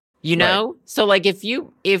you know? Right. So, like, if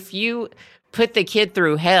you put the kid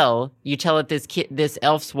through hell, you tell it this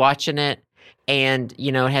elf's watching it, and,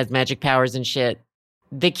 it has magic powers and shit,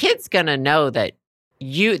 the kid's going to know that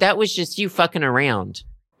that was just you fucking around,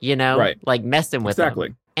 Right. Like messing with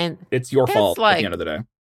them. And it's your fault at the end of the day.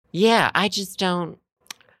 Yeah, I just don't.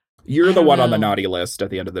 You're the one on the naughty list at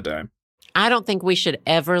the end of the day. I don't think we should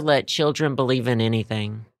ever let children believe in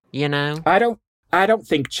anything, I don't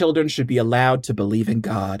think children should be allowed to believe in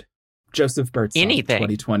God. Joseph Birdsong, anything.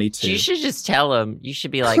 2022. You should just tell them. You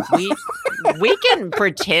should be like, we can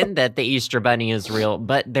pretend that the Easter Bunny is real,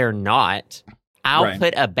 but they're not. I'll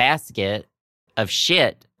put a basket of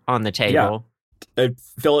shit on the table. Yeah.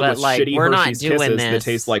 Fill it with shitty Hershey's Kisses that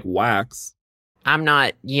taste like wax. I'm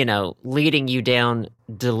not, leading you down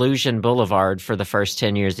Delusion Boulevard for the first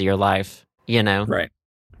 10 years of your life, Right.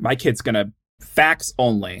 My kid's gonna facts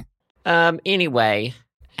only. Anyway,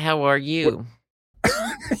 how are you?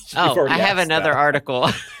 I have another article.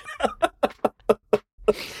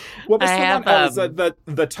 What was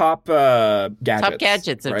the top gadgets? Top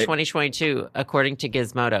gadgets of 2022, according to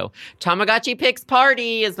Gizmodo. Tamagotchi Picks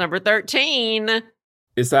Party is number 13.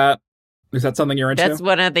 Is that something you're into?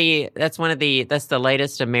 That's the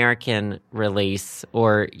latest American release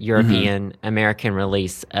or European American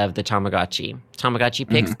release of the Tamagotchi. Tamagotchi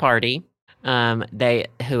Picks Party.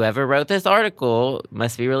 Whoever wrote this article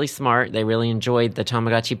must be really smart. They really enjoyed the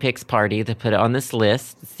Tamagotchi Picks Party. They put it on this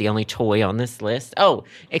list. It's the only toy on this list. Oh,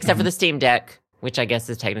 except for the Steam Deck, which I guess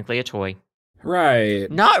is technically a toy. Right.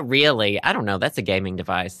 Not really. I don't know. That's a gaming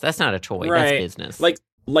device. That's not a toy. Right. That's business. Like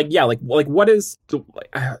what is the,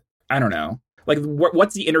 I don't know. Like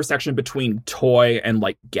what's the intersection between toy and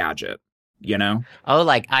like gadget, Oh,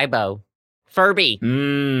 like Aibo Furby.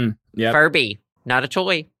 Yep. Furby. Not a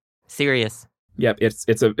toy. Serious. Yep.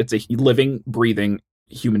 It's a living, breathing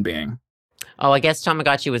human being. Oh, I guess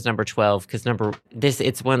Tamagotchi was number 12 because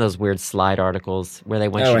it's one of those weird slide articles where they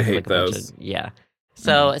want you to I hate click those. Yeah.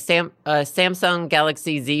 So Samsung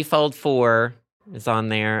Galaxy Z Fold 4 is on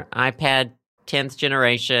there. iPad 10th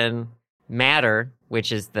generation. Matter,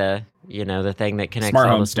 which is the thing that connects Smart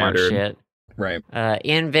all home the smart standard. shit. Right.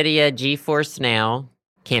 NVIDIA GeForce Now.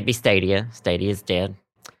 Can't be Stadia. Stadia is dead.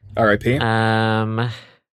 R.I.P. Yeah,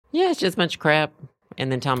 it's just a bunch of crap.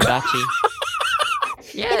 And then Tamagotchi.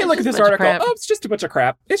 Yeah, look at this article. Oh, it's just a bunch of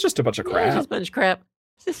crap. It's just a bunch of crap. Yeah, it's just a bunch of crap.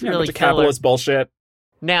 It's just really a bunch of capitalist bullshit.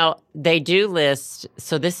 Now, they do list,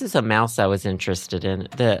 so this is a mouse I was interested in.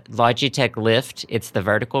 The Logitech Lift, it's the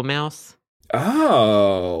vertical mouse.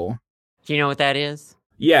 Oh. Do you know what that is?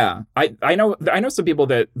 Yeah. I know some people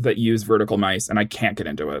that use vertical mice, and I can't get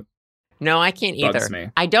into it. No, I can't either. Bugs me.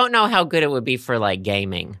 I don't know how good it would be for, like,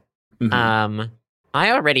 gaming. Mm-hmm.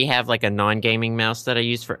 I already have, like, a non-gaming mouse that I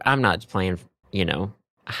use for, I'm not playing,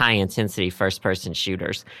 high-intensity first-person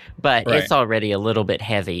shooters, but It's already a little bit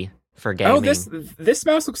heavy for gaming. Oh, this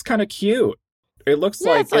mouse looks kind of cute. It looks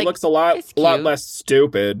it looks a lot less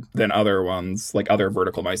stupid than other ones, like other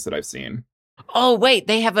vertical mice that I've seen. Oh, wait,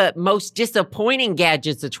 they have a most disappointing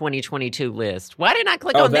gadgets of 2022 list. Why didn't I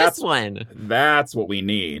click on this one? That's what we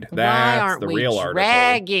need. Why That's aren't the we real article.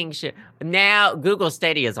 dragging shit? Now, Google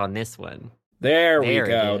Stadia is on this one. There we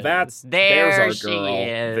go. There's our girl.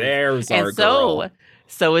 There's our girl.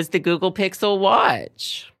 So is the Google Pixel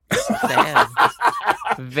Watch. Sad.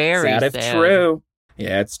 Very sad. Sad if true.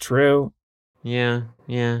 Yeah, it's true. Yeah.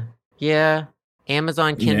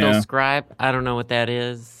 Amazon Kindle Scribe. I don't know what that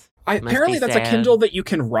is. Apparently that's a Kindle that you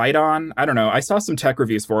can write on. I don't know. I saw some tech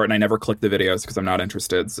reviews for it, and I never clicked the videos because I'm not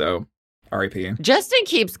interested, so R.I.P. Justin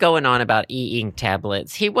keeps going on about e-ink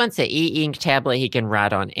tablets. He wants an e-ink tablet he can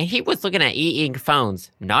write on, and he was looking at e-ink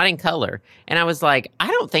phones, not in color. And I was like, I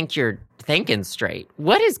don't think you're thinking straight.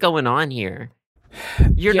 What is going on here?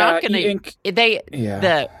 You're not going to...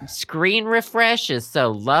 The screen refresh is so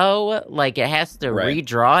low, like it has to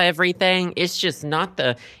redraw everything. It's just not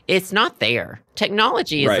it's not there.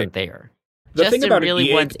 Technology isn't there. Justin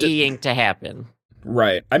really wants e-ink to happen.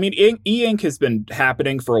 Right. I mean, e-ink has been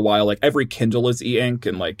happening for a while. Like, every Kindle is e-ink,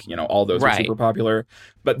 and, like, all those are super popular.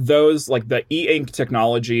 But those, like, the e-ink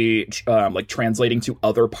technology, like, translating to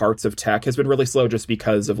other parts of tech has been really slow just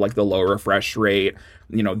because of, like, the low refresh rate,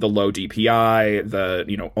 the low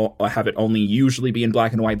DPI, have it only usually be in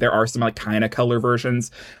black and white. There are some, like, kind of color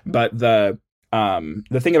versions, but the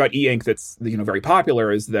thing about e-ink that's very popular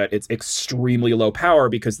is that it's extremely low power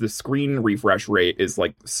because the screen refresh rate is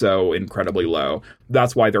like so incredibly low.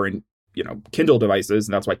 That's why they're in Kindle devices,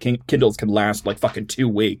 and that's why Kindles can last like fucking 2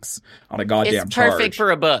 weeks on a goddamn charge. It's perfect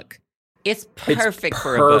for a book. It's perfect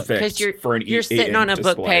for a book because you're sitting on a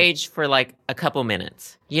book page for like a couple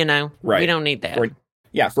minutes. Right? We don't need that.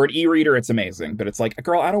 For an e-reader, it's amazing, but it's like,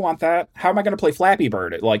 girl, I don't want that. How am I going to play Flappy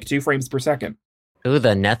Bird at like 2 frames per second? Ooh,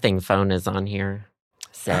 the Nothing phone is on here.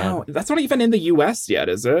 Sad. Oh, that's not even in the U.S. yet,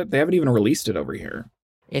 is it? They haven't even released it over here.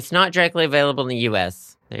 It's not directly available in the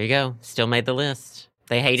U.S. There you go. Still made the list.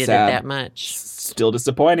 They hated it that much. Still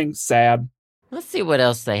disappointing. Sad. Let's see what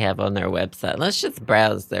else they have on their website. Let's just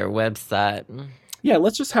browse their website. Yeah,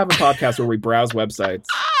 let's just have a podcast where we browse websites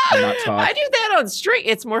and not talk. I do that on stream.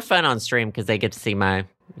 It's more fun on stream because they get to see my,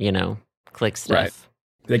 click stuff. Right.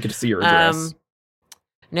 They get to see your address.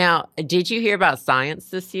 Now, did you hear about science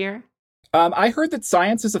this year? I heard that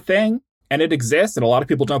science is a thing, and it exists, and a lot of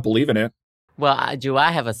people don't believe in it. Well, do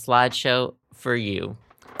I have a slideshow for you?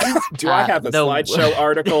 Do I have a slideshow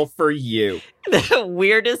article for you? The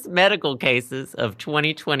weirdest medical cases of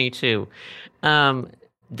 2022.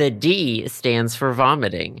 The D stands for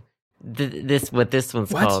vomiting. What this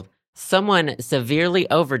one's called. Someone severely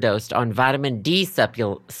overdosed on vitamin D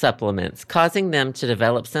supplements, causing them to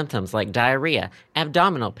develop symptoms like diarrhea,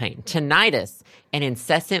 abdominal pain, tinnitus, and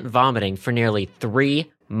incessant vomiting for nearly 3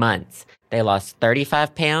 months. They lost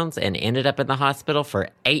 35 pounds and ended up in the hospital for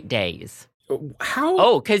 8 days. How?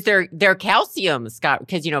 Oh, because their calcium, Scott,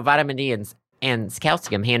 because, vitamin D and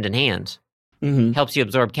calcium hand in hand helps you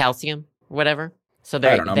absorb calcium or whatever. So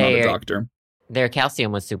I don't know, I'm not a doctor. Their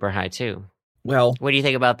calcium was super high, too. Well, what do you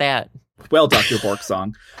think about that? Well, Dr. Bork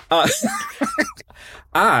song.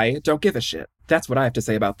 I don't give a shit. That's what I have to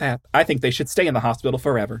say about that. I think they should stay in the hospital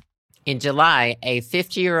forever. In July, a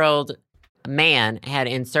 50-year-old man had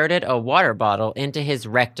inserted a water bottle into his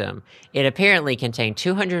rectum. It apparently contained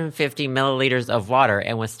 250 milliliters of water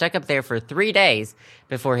and was stuck up there for 3 days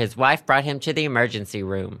before his wife brought him to the emergency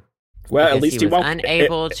room. Well, at least he was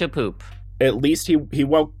unable to poop. At least he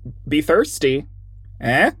won't be thirsty.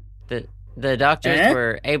 Eh? The doctors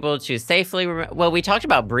were able to safely... Well, we talked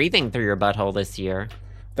about breathing through your butthole this year.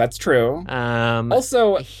 That's true.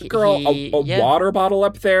 Also, girl, a water bottle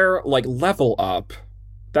up there, like, level up.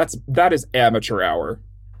 That is amateur hour.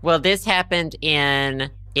 Well, this happened in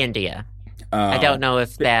India. I don't know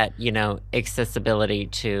if that, accessibility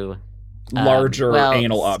to... larger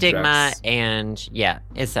anal stigma objects. And,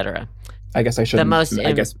 etc. I guess I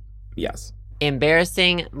shouldn't... yes.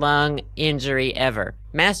 Embarrassing lung injury ever.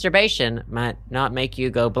 Masturbation might not make you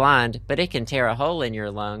go blind, but it can tear a hole in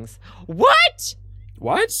your lungs. What?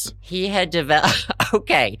 He had developed...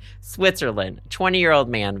 Okay, Switzerland. 20-year-old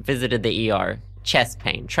man visited the ER. Chest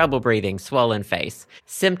pain, trouble breathing, swollen face.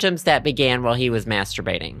 Symptoms that began while he was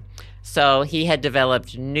masturbating. So he had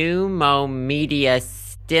developed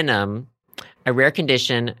pneumomediastinum, a rare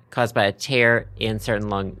condition caused by a tear in certain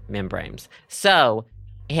lung membranes. So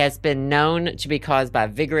it has been known to be caused by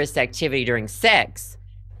vigorous activity during sex,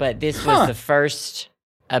 but this was the first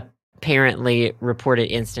apparently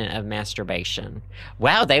reported incident of masturbation.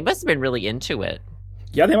 Wow, they must have been really into it.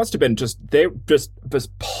 Yeah, they must have been just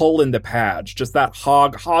pulling the pads, just that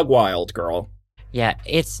hog wild, girl. Yeah,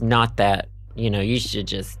 it's not that, you should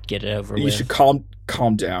just get it over with. You should calm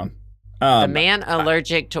down. The man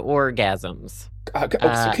allergic to orgasms.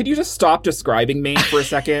 Could you just stop describing me for a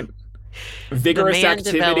second? Vigorous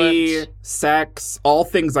activity, sex, all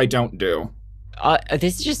things I don't do.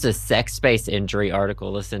 This is just a sex-based injury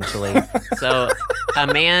article, essentially. So,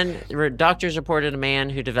 doctors reported a man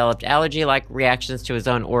who developed allergy-like reactions to his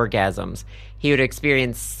own orgasms. He would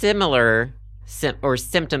experience symptoms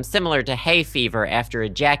similar to hay fever after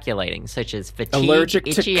ejaculating, such as fatigue,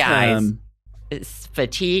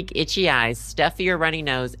 itchy eyes, stuffy or runny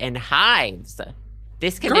nose, and hives.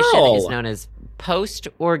 This condition is known as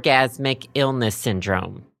post-orgasmic illness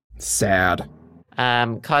syndrome. Sad.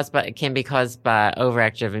 Can be caused by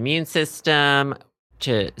overactive immune system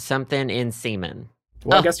to something in semen.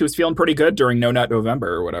 Well, I guess he was feeling pretty good during No Nut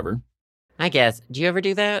November or whatever. I guess. Do you ever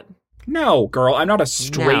do that? No, girl. I'm not a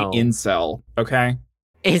straight incel, okay?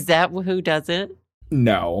 Is that who does it?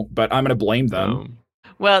 No, but I'm going to blame them.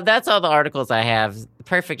 Well, that's all the articles I have.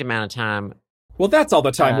 Perfect amount of time. Well, that's all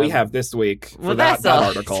the time we have this week for that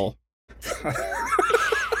article.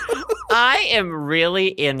 I am really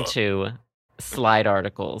into slide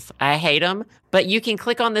articles. I hate them, but you can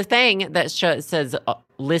click on the thing that says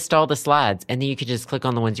list all the slides, and then you can just click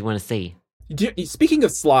on the ones you want to see. Speaking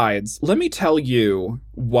of slides, let me tell you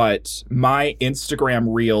what my Instagram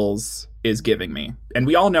Reels is giving me. And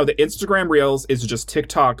we all know that Instagram Reels is just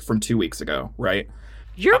TikTok from 2 weeks ago, right?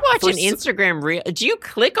 You're watching Instagram Reels. Do you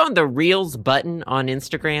click on the Reels button on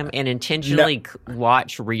Instagram and intentionally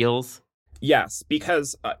watch Reels? Yes,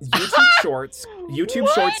 because YouTube Shorts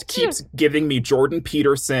keeps giving me Jordan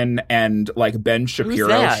Peterson and like Ben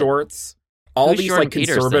Shapiro shorts. All these Jordan like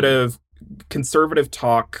conservative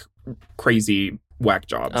talk crazy whack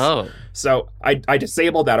jobs. Oh. So I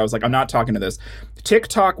disabled that. I was like, I'm not talking to this.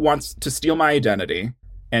 TikTok wants to steal my identity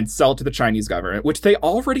and sell it to the Chinese government, which they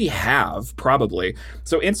already have, probably.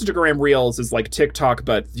 So Instagram Reels is like TikTok,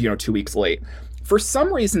 but 2 weeks late. For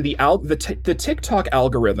some reason, the TikTok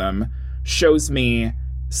algorithm shows me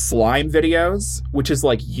slime videos, which is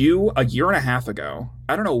like a year and a half ago.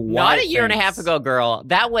 I don't know why. Not a year and a half ago, girl.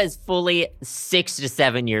 That was fully 6 to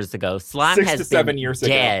 7 years ago. Slime has been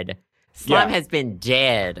dead. Slime has been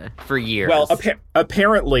dead for years. Well,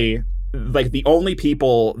 apparently, like the only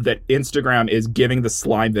people that Instagram is giving the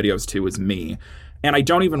slime videos to is me. And I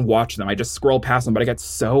don't even watch them. I just scroll past them, but I get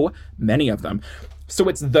so many of them. So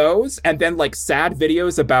it's those and then like sad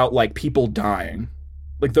videos about like people dying.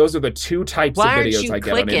 Like, those are the two types of videos I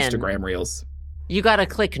get on Instagram Reels. You gotta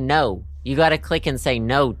click no. You gotta click and say,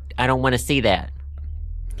 no, I don't want to see that.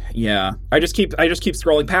 Yeah. I just keep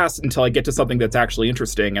scrolling past until I get to something that's actually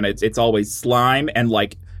interesting, and it's always slime and,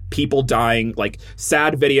 like, people dying, like,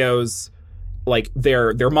 sad videos, like,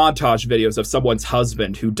 they're montage videos of someone's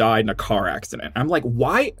husband who died in a car accident. I'm like,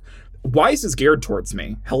 why is this geared towards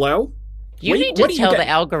me? Hello? You need to tell the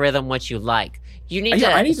algorithm what you like. You need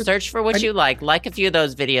to search for what you like a few of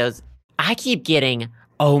those videos. I keep getting,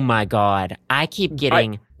 oh my God,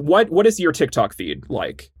 What is your TikTok feed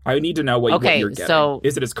like? I need to know what you're getting. So,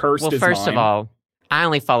 is it as cursed as mine? Well, first of all, I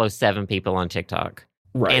only follow 7 people on TikTok.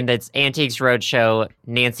 Right. And it's Antiques Roadshow,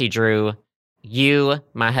 Nancy Drew, you,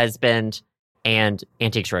 my husband, and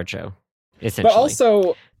Antiques Roadshow, essentially. But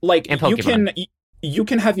also, like, you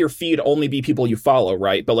can have your feed only be people you follow,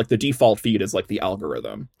 right? But like the default feed is like the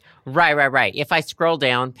algorithm. Right. If I scroll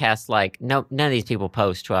down past like, no, none of these people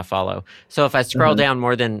post who I follow. So if I scroll down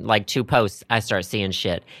more than like 2 posts, I start seeing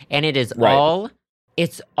shit. And it is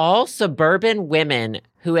it's all suburban women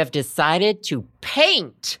who have decided to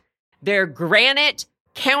paint their granite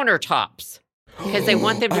countertops because they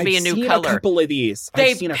want them to be a new color.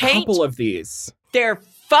 I've seen a couple of these. Their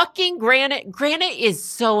fucking granite. Granite is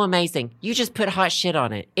so amazing. You just put hot shit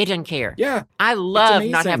on it. It doesn't care. Yeah. I love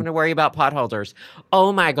not having to worry about potholders.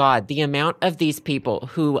 Oh my God. The amount of these people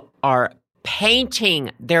who are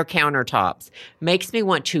painting their countertops makes me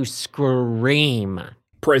want to scream.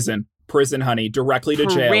 Prison, honey. Directly to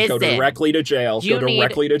jail. Go directly to jail. Go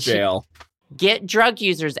directly to jail. Get drug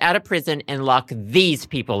users out of prison and lock these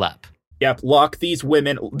people up. Yep. Lock these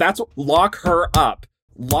women. Lock her up.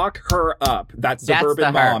 Lock her up. That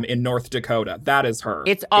suburban mom in North Dakota. That is her.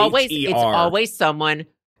 It's always someone,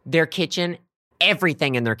 their kitchen,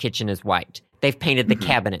 everything in their kitchen is white. They've painted the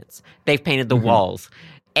cabinets. They've painted the walls.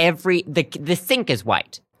 The sink is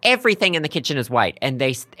white. Everything in the kitchen is white. And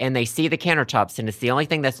they see the countertops and it's the only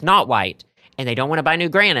thing that's not white. And they don't want to buy new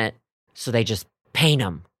granite. So they just paint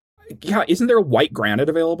them. Yeah. Isn't there white granite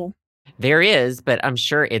available? There is, but I'm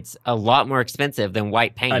sure it's a lot more expensive than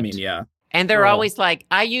white paint. I mean, yeah. And they're always like,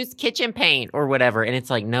 I use kitchen paint or whatever. And it's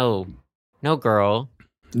like, no, girl.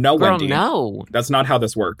 No, girl, Wendy. No. That's not how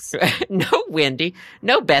this works. No, Wendy.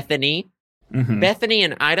 No, Bethany. Bethany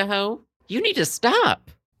in Idaho. You need to stop.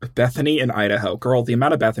 Bethany in Idaho. Girl, the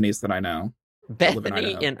amount of Bethanies that I know.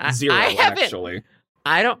 Bethany in Idaho. Zero, actually.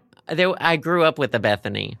 I grew up with a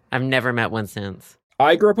Bethany. I've never met one since.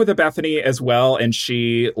 I grew up with a Bethany as well. And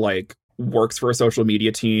she, like, works for a social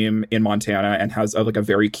media team in Montana and has a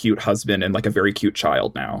very cute husband and like a very cute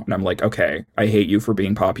child now. And I'm like, okay, I hate you for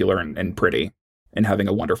being popular and pretty and having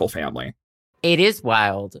a wonderful family. It is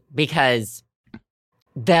wild because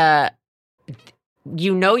you're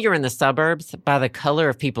in the suburbs by the color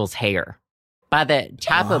of people's hair, by the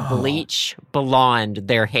type of bleach blonde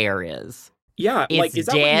their hair is. Yeah. It's like, is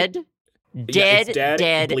that dead,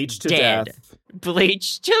 dead, bleached to dead. death.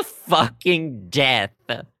 Bleached to fucking death.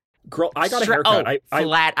 Girl, I got a haircut.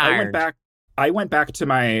 Flat iron. I went back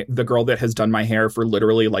to the girl that has done my hair for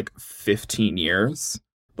literally like 15 years.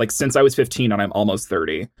 Like since I was 15 and I'm almost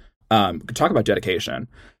 30. Talk about dedication.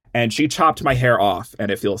 And she chopped my hair off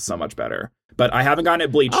and it feels so much better. But I haven't gotten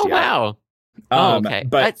it bleached yet. Wow. Okay.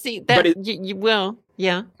 But see, you will.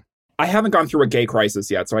 Yeah. I haven't gone through a gay crisis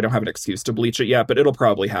yet, so I don't have an excuse to bleach it yet, but it'll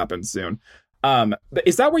probably happen soon. But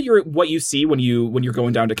is that what you see when you're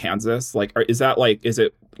going down to Kansas? Like, is it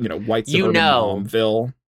white suburban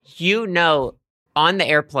Momville? On the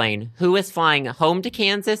airplane, who is flying home to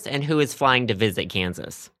Kansas and who is flying to visit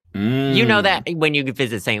Kansas? You know that when you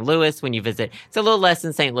visit St. Louis, it's a little less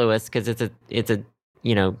in St. Louis because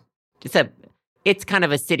it's kind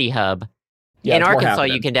of a city hub. Yeah, in Arkansas,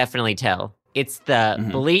 you can definitely tell. It's the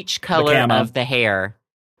bleach color of the hair,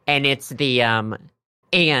 and it's the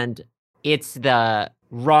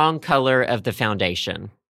wrong color of the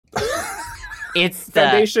foundation. It's the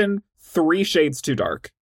foundation 3 shades too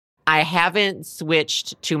dark. I haven't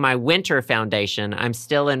switched to my winter foundation. I'm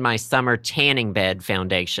still in my summer tanning bed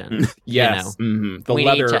foundation. Yes. The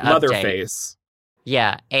leather face.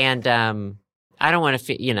 Yeah. And I don't want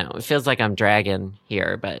to it feels like I'm dragging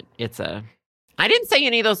here, but I didn't say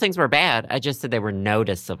any of those things were bad. I just said they were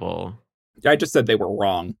noticeable. I just said they were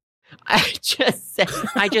wrong. I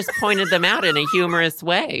just pointed them out in a humorous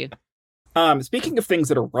way. Speaking of things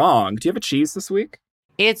that are wrong, do you have a cheese this week?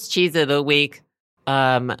 It's cheese of the week.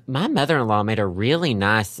 My mother-in-law made a really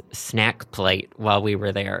nice snack plate while we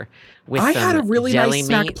were there. I had a really nice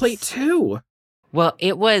snack plate too. Well,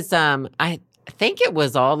 it was, I think it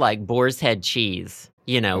was all like boar's head cheese,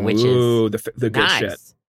 which is the good nice. Shit.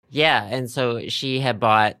 Yeah, and so she had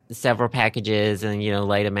bought several packages and,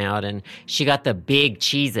 laid them out, and she got the big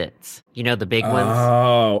Cheez-Its, the big ones.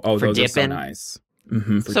 Oh, for those dipping. Are so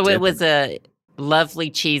nice. So it was a lovely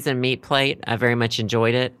cheese and meat plate. I very much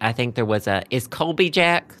enjoyed it. I think there was is Colby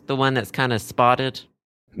Jack the one that's kind of spotted?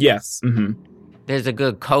 Yes. There's a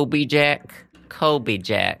good Colby Jack. Colby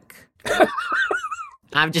Jack.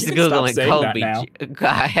 I'm just Googling Colby.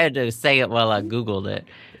 I had to say it while I Googled it.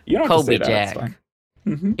 You don't Colby have to say that. Jack.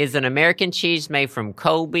 Is an American cheese made from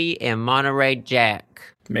Colby and Monterey Jack.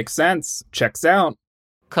 Makes sense. Checks out.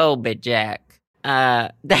 Colby Jack.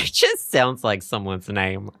 That just sounds like someone's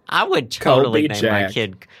name. I would totally name my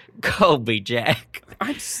kid Colby Jack.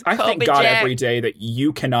 I thank God every day that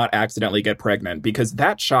you cannot accidentally get pregnant because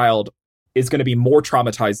that child is going to be more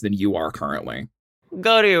traumatized than you are currently.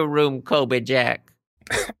 Go to your room, Colby Jack.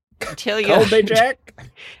 Till you Colby Jack?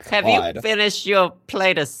 Have God. you finished your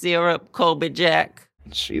plate of syrup, Colby Jack?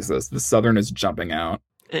 Jesus, the Southern is jumping out.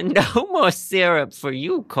 No more syrup for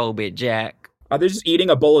you, Colby Jack. Are they just eating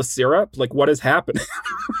a bowl of syrup? Like, what is happening?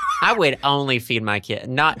 I would only feed my kid.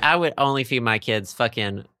 I would only feed my kids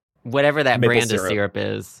fucking whatever that Maple brand syrup. of syrup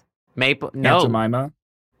is. Maple? Aunt No. Jemima?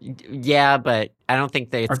 Yeah, but I don't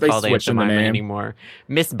think it's Aren't they called Aunt switching the Jemima name? anymore.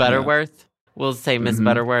 Miss Butterworth. We'll say Miss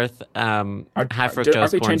Butterworth. High fructose Are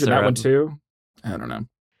they corn changing syrup. that one too? I don't know.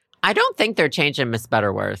 I don't think they're changing Miss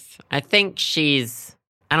Butterworth. I think I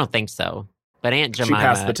don't think so. But Aunt Jemima. She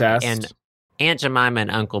passed the test. And Aunt Jemima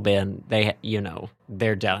and Uncle Ben,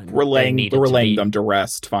 they're done. We're laying them to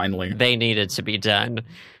rest, finally. They needed to be done.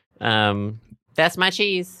 That's my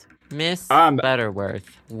cheese. Miss Butterworth.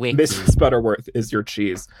 Wiki. Miss Butterworth is your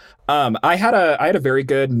cheese. I had a very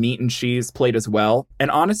good meat and cheese plate as well.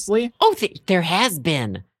 And honestly... Oh, there has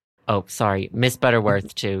been. Oh, sorry. Miss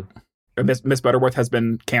Butterworth, too. Miss Butterworth has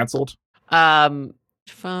been canceled? Systemic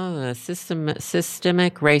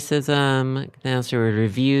racism. Now to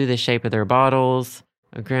review the shape of their bottles.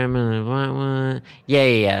 A grandma.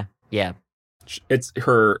 Yeah. It's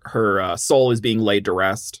her soul is being laid to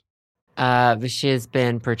rest. She has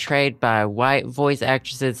been portrayed by white voice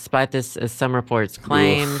actresses, despite this, as some reports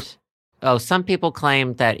claimed. Oof. Oh, some people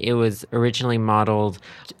claimed that it was originally modeled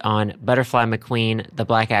on Butterfly McQueen, the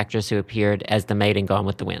black actress who appeared as the maid in Gone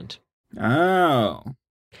with the Wind. Oh.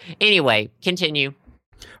 Anyway, continue.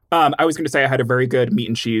 I was going to say I had a very good meat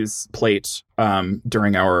and cheese plate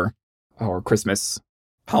during our Christmas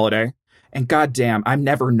holiday. And goddamn, I'm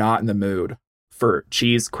never not in the mood for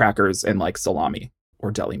cheese, crackers, and like salami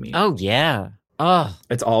or deli meat. Oh, yeah. Oh,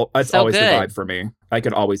 it's so always good. the vibe for me. I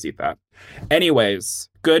could always eat that. Anyways,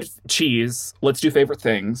 good cheese. Let's do favorite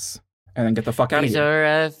things and then get the fuck out of here. These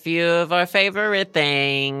are a few of our favorite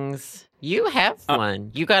things. You have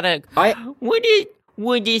one. You gotta...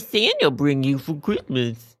 What did Santa bring you for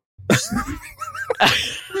Christmas?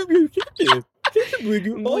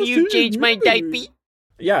 Will you change my diaper?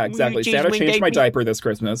 Yeah, exactly. Santa changed my diaper this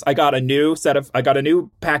Christmas. I got a new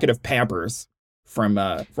packet of Pampers from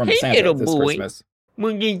Santa this Christmas.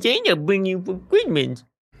 What did Santa bring you for Christmas?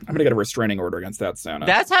 I'm gonna get a restraining order against that Santa.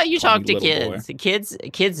 That's how you talk to kids.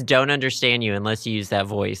 Kids don't understand you unless you use that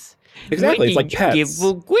voice. Exactly. It's like pets. Give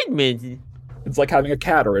for Christmas? It's like having a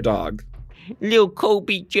cat or a dog. Little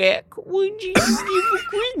Colby Jack, what did you give for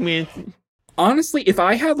Christmas? Honestly, if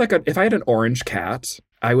I had an orange cat,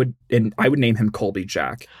 I would name him Colby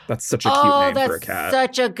Jack. That's such a cute name for a cat.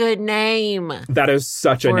 Such a good name. That is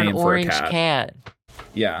such a name for a orange cat.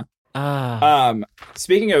 Yeah.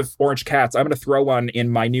 Speaking of orange cats, I'm gonna throw one in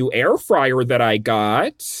my new air fryer that I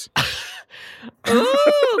got.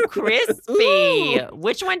 Ooh, crispy.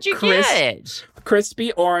 Which one did you get?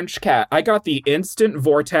 Crispy orange cat. I got the Instant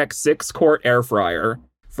Vortex 6-quart air fryer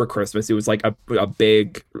for Christmas. It was like a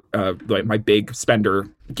big, like my big spender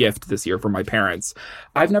gift this year from my parents.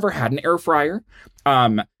 I've never had an air fryer,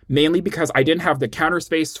 mainly because I didn't have the counter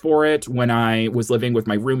space for it when I was living with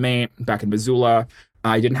my roommate back in Missoula.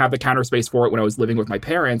 I didn't have the counter space for it when I was living with my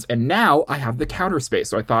parents, and now I have the counter space.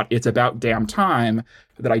 So I thought it's about damn time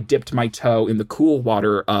that I dipped my toe in the cool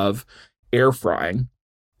water of air frying.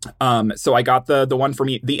 So I got the one from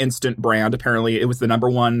the Instant brand. Apparently, it was the number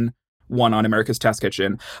one on America's Test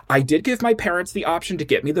Kitchen. I did give my parents the option to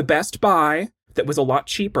get me the Best Buy that was a lot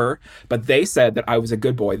cheaper, but they said that I was a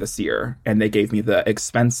good boy this year, and they gave me the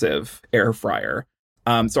expensive air fryer.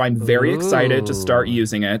 So I'm very excited to start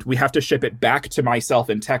using it. We have to ship it back to myself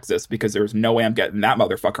in Texas because there's no way I'm getting that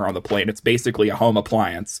motherfucker on the plane. It's basically a home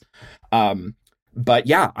appliance. But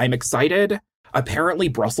yeah, I'm excited. Apparently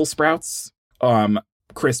Brussels sprouts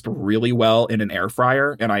crisp really well in an air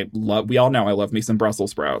fryer, and we all know I love me some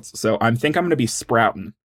Brussels sprouts. So I think I'm going to be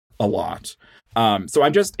sprouting a lot. So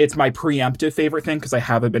it's my preemptive favorite thing because I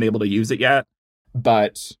haven't been able to use it yet.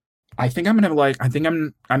 But I think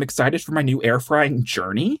I'm excited for my new air frying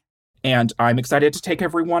journey, and I'm excited to take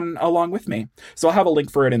everyone along with me. So I'll have a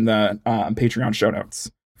link for it in the Patreon show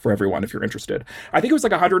notes for everyone if you're interested. I think it was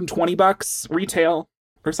like $120 retail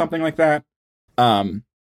or something like that.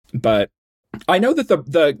 But I know that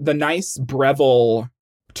the nice Breville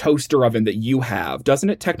toaster oven that you have, doesn't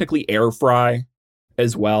it technically air fry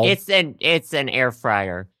as well? It's an air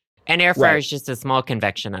fryer. An air fryer is just a small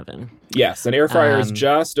convection oven. Yes, an air fryer is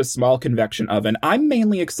just a small convection oven. I'm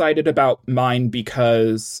mainly excited about mine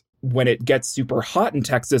because when it gets super hot in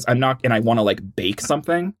Texas, and I want to like bake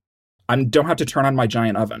something, I don't have to turn on my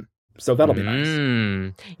giant oven. So that'll be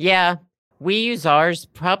nice. Yeah, we use ours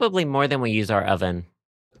probably more than we use our oven.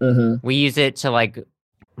 Mm-hmm. We use it to like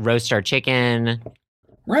roast our chicken.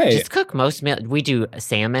 Right. Just cook most meal. We do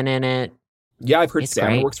salmon in it. Yeah, I've heard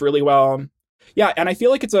salmon works really well. Yeah, and I feel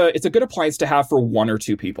like it's a good appliance to have for 1 or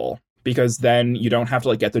 2 people, because then you don't have to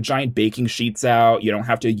like get the giant baking sheets out. You don't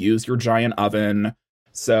have to use your giant oven.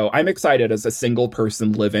 So I'm excited as a single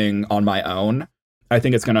person living on my own. I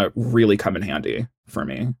think it's going to really come in handy for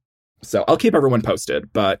me. So I'll keep everyone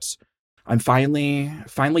posted, but I'm finally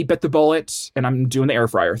bit the bullet and I'm doing the air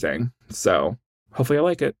fryer thing. So hopefully I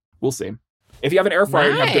like it. We'll see. If you have an air fryer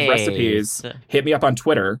and you have good recipes, hit me up on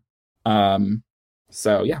Twitter.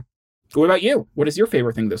 So yeah. What about you? What is your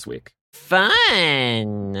favorite thing this week?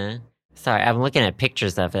 Fun. Sorry, I'm looking at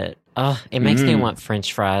pictures of it. Oh, it makes me want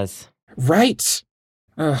French fries. Right.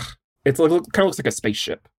 Ugh. It kind of looks like a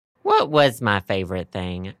spaceship. What was my favorite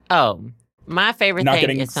thing? Oh, my favorite thing is something...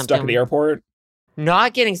 Not getting stuck at the airport?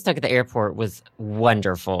 Not getting stuck at the airport was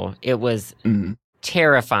wonderful. It was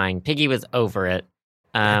terrifying. Piggy was over it.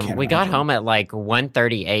 We got home at like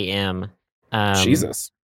 1:30 a.m.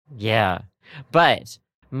 Jesus. Yeah. But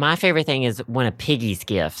my favorite thing is one of Piggy's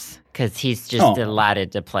gifts, because he's just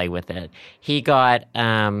delighted to play with it. He got,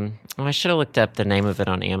 I should have looked up the name of it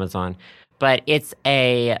on Amazon, but it's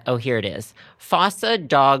here it is. Fossa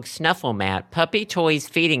Dog Snuffle Mat, Puppy Toys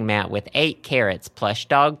Feeding Mat with 8 carrots, plush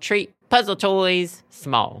dog treat, puzzle toys,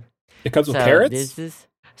 small. It comes with carrots?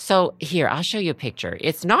 So here, I'll show you a picture.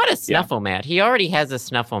 It's not a snuffle mat. He already has a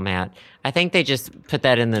snuffle mat. I think they just put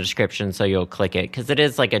that in the description so you'll click it, because it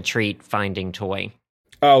is like a treat finding toy.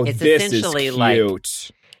 Oh, it's this essentially is cute. Like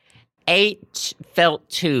 8 felt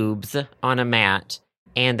tubes on a mat,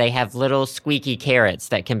 and they have little squeaky carrots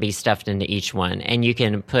that can be stuffed into each one. And you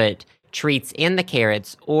can put treats in the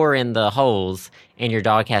carrots or in the holes, and your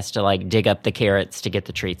dog has to like dig up the carrots to get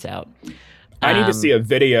the treats out. I need to see a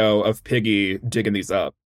video of Piggy digging these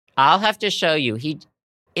up. I'll have to show you.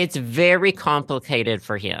 It's very complicated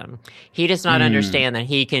for him. He does not understand that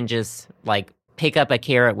he can just like pick up a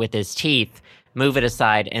carrot with his teeth, move it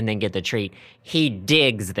aside, and then get the treat. He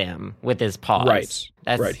digs them with his paws. Right.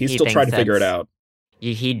 He's still trying to figure it out.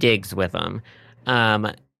 He digs with them.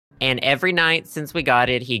 And every night since we got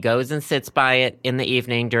it, he goes and sits by it in the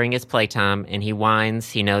evening during his playtime, and he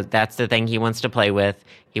whines. He knows that's the thing he wants to play with.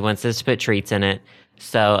 He wants us to put treats in it.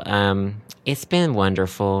 So it's been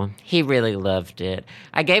wonderful. He really loved it.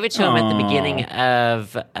 I gave it to him at the beginning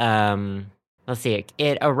of, let's see,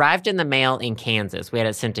 it arrived in the mail in Kansas. We had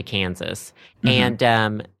it sent to Kansas. And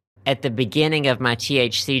at the beginning of my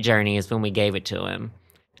THC journey is when we gave it to him.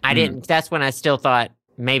 That's when I still thought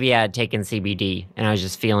maybe I had taken CBD, and I was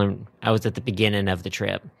just feeling, I was at the beginning of the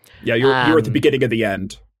trip. Yeah, you're at the beginning of the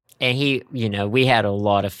end. And he, we had a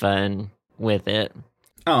lot of fun with it.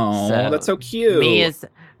 Oh, that's so cute.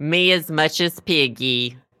 Me as much as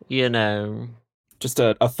Piggy, Just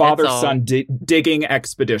a father-son digging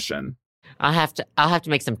expedition. I'll have to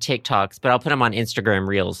make some TikToks, but I'll put them on Instagram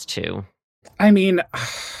Reels too. I mean,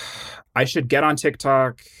 I should get on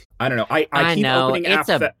TikTok. I don't know. I keep opening it's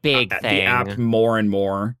a big thing. The app more and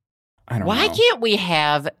more. I don't know. Why can't we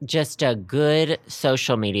have just a good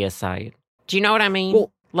social media site? Do you know what I mean?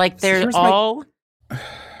 Well, like they're all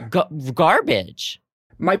garbage.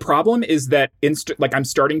 My problem is that I'm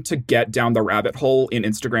starting to get down the rabbit hole in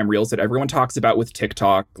Instagram Reels that everyone talks about with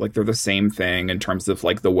TikTok. Like they're the same thing in terms of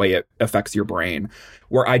like the way it affects your brain,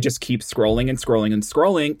 where I just keep scrolling and scrolling and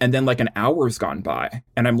scrolling. And then like an hour's gone by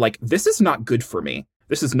and I'm like, this is not good for me.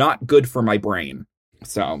 This is not good for my brain.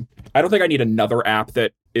 So I don't think I need another app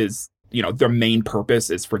that is, their main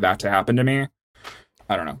purpose is for that to happen to me.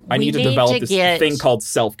 I don't know. I need to develop this thing called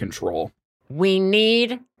self-control. We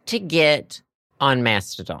need to get on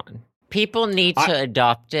Mastodon. People need to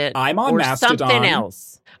adopt it. I'm on Mastodon. Something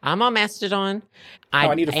else. I'm on Mastodon.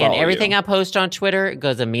 I need to follow and everything you. I post on Twitter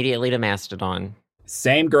goes immediately to Mastodon.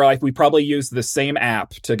 Same girl. We probably use the same app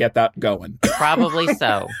to get that going. Probably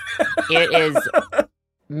so. It is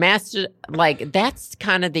Mastodon. That's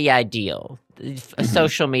kind of the ideal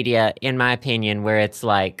social media, in my opinion, where it's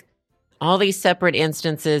like all these separate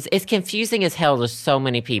instances. It's confusing as hell to so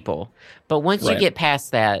many people. But once you get past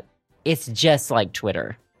that, it's just like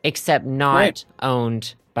Twitter, except not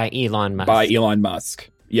owned by Elon Musk.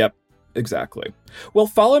 Yep, exactly. Well,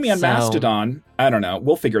 follow me on Mastodon. I don't know.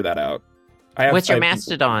 We'll figure that out. What's your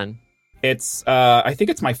Mastodon? It's, I think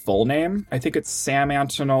it's my full name. I think it's Sam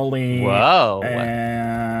Antonoli. Whoa.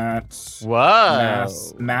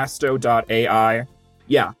 Masto.ai.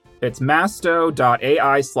 Yeah, it's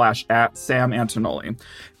masto.ai/@Sam Antonoli.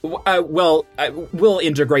 We'll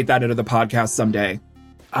integrate that into the podcast someday.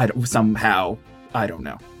 Somehow. I don't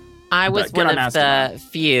know. I was one of the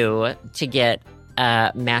few to get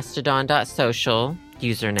mastodon.social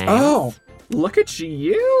username. Oh, Look at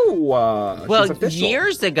you. Well,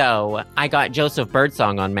 years ago, I got Joseph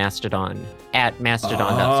Birdsong on Mastodon at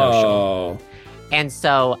mastodon.social. Oh. And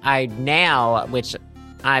so I now, which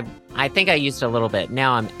I think I used a little bit,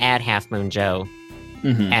 now I'm at Half Moon Joe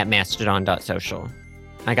at mastodon.social.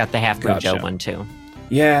 I got the Half Moon Joe one too.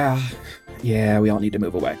 Yeah, we all need to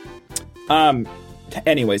move away.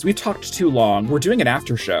 Anyways, we've talked too long. We're doing an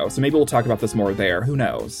after show, so maybe we'll talk about this more there. Who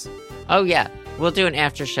knows? Oh, yeah. We'll do an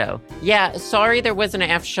after show. Yeah, sorry there wasn't an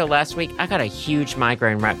after show last week. I got a huge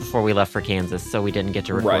migraine right before we left for Kansas, so we didn't get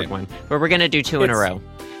to record one. But we're going to do two in a row.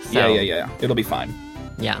 So, yeah. It'll be fine.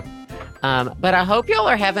 Yeah. But I hope y'all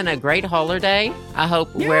are having a great holiday. I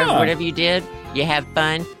hope whatever you did, you have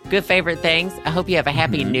fun. Good favorite things. I hope you have a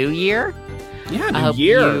happy new year. Yeah, I hope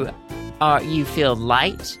you feel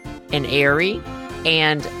light and airy.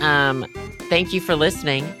 And thank you for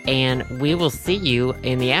listening. And we will see you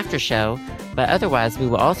in the after show. But otherwise, we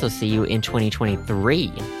will also see you in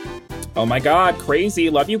 2023. Oh my God, crazy.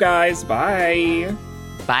 Love you guys. Bye.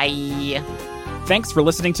 Bye. Thanks for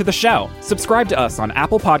listening to the show. Subscribe to us on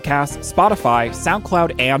Apple Podcasts, Spotify,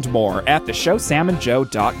 SoundCloud, and more at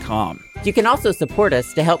theshowsamandjoe.com. You can also support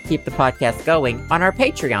us to help keep the podcast going on our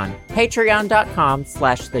Patreon,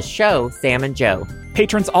 patreon.com/theshowsamandjoe.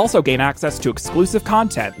 Patrons also gain access to exclusive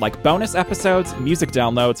content like bonus episodes, music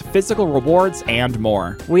downloads, physical rewards, and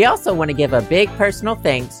more. We also want to give a big personal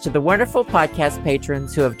thanks to the wonderful podcast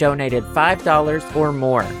patrons who have donated $5 or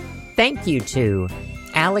more. Thank you to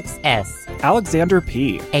Alex S., Alexander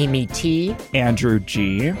P., Amy T., Andrew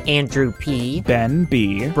G., Andrew P., Ben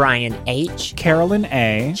B., Brian H., Carolyn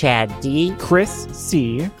A., Chad D., Chris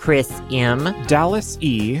C., Chris M., Dallas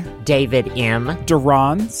E., David M.,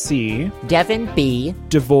 Duran C., Devin B.,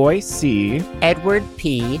 Devoy C., Edward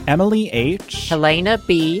P., Emily H., Helena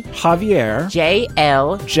B., Javier, J.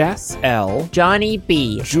 L., Jess L., Johnny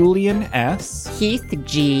B., Julian S., Keith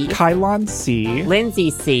G., Kylon C., Lindsay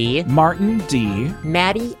C., Martin D.,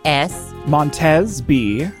 Maddie S., Montez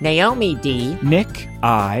B., Naomi D., Nick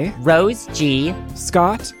I., Rose G.,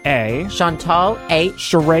 Scott A., Chantal H.,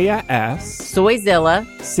 Shareya S., Soyzilla,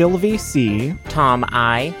 Sylvie C., Tom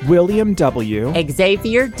I., William W.,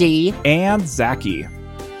 Xavier D., and Zachy.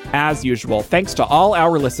 As usual, thanks to all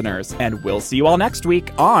our listeners, and we'll see you all next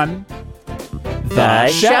week on The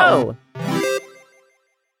Show.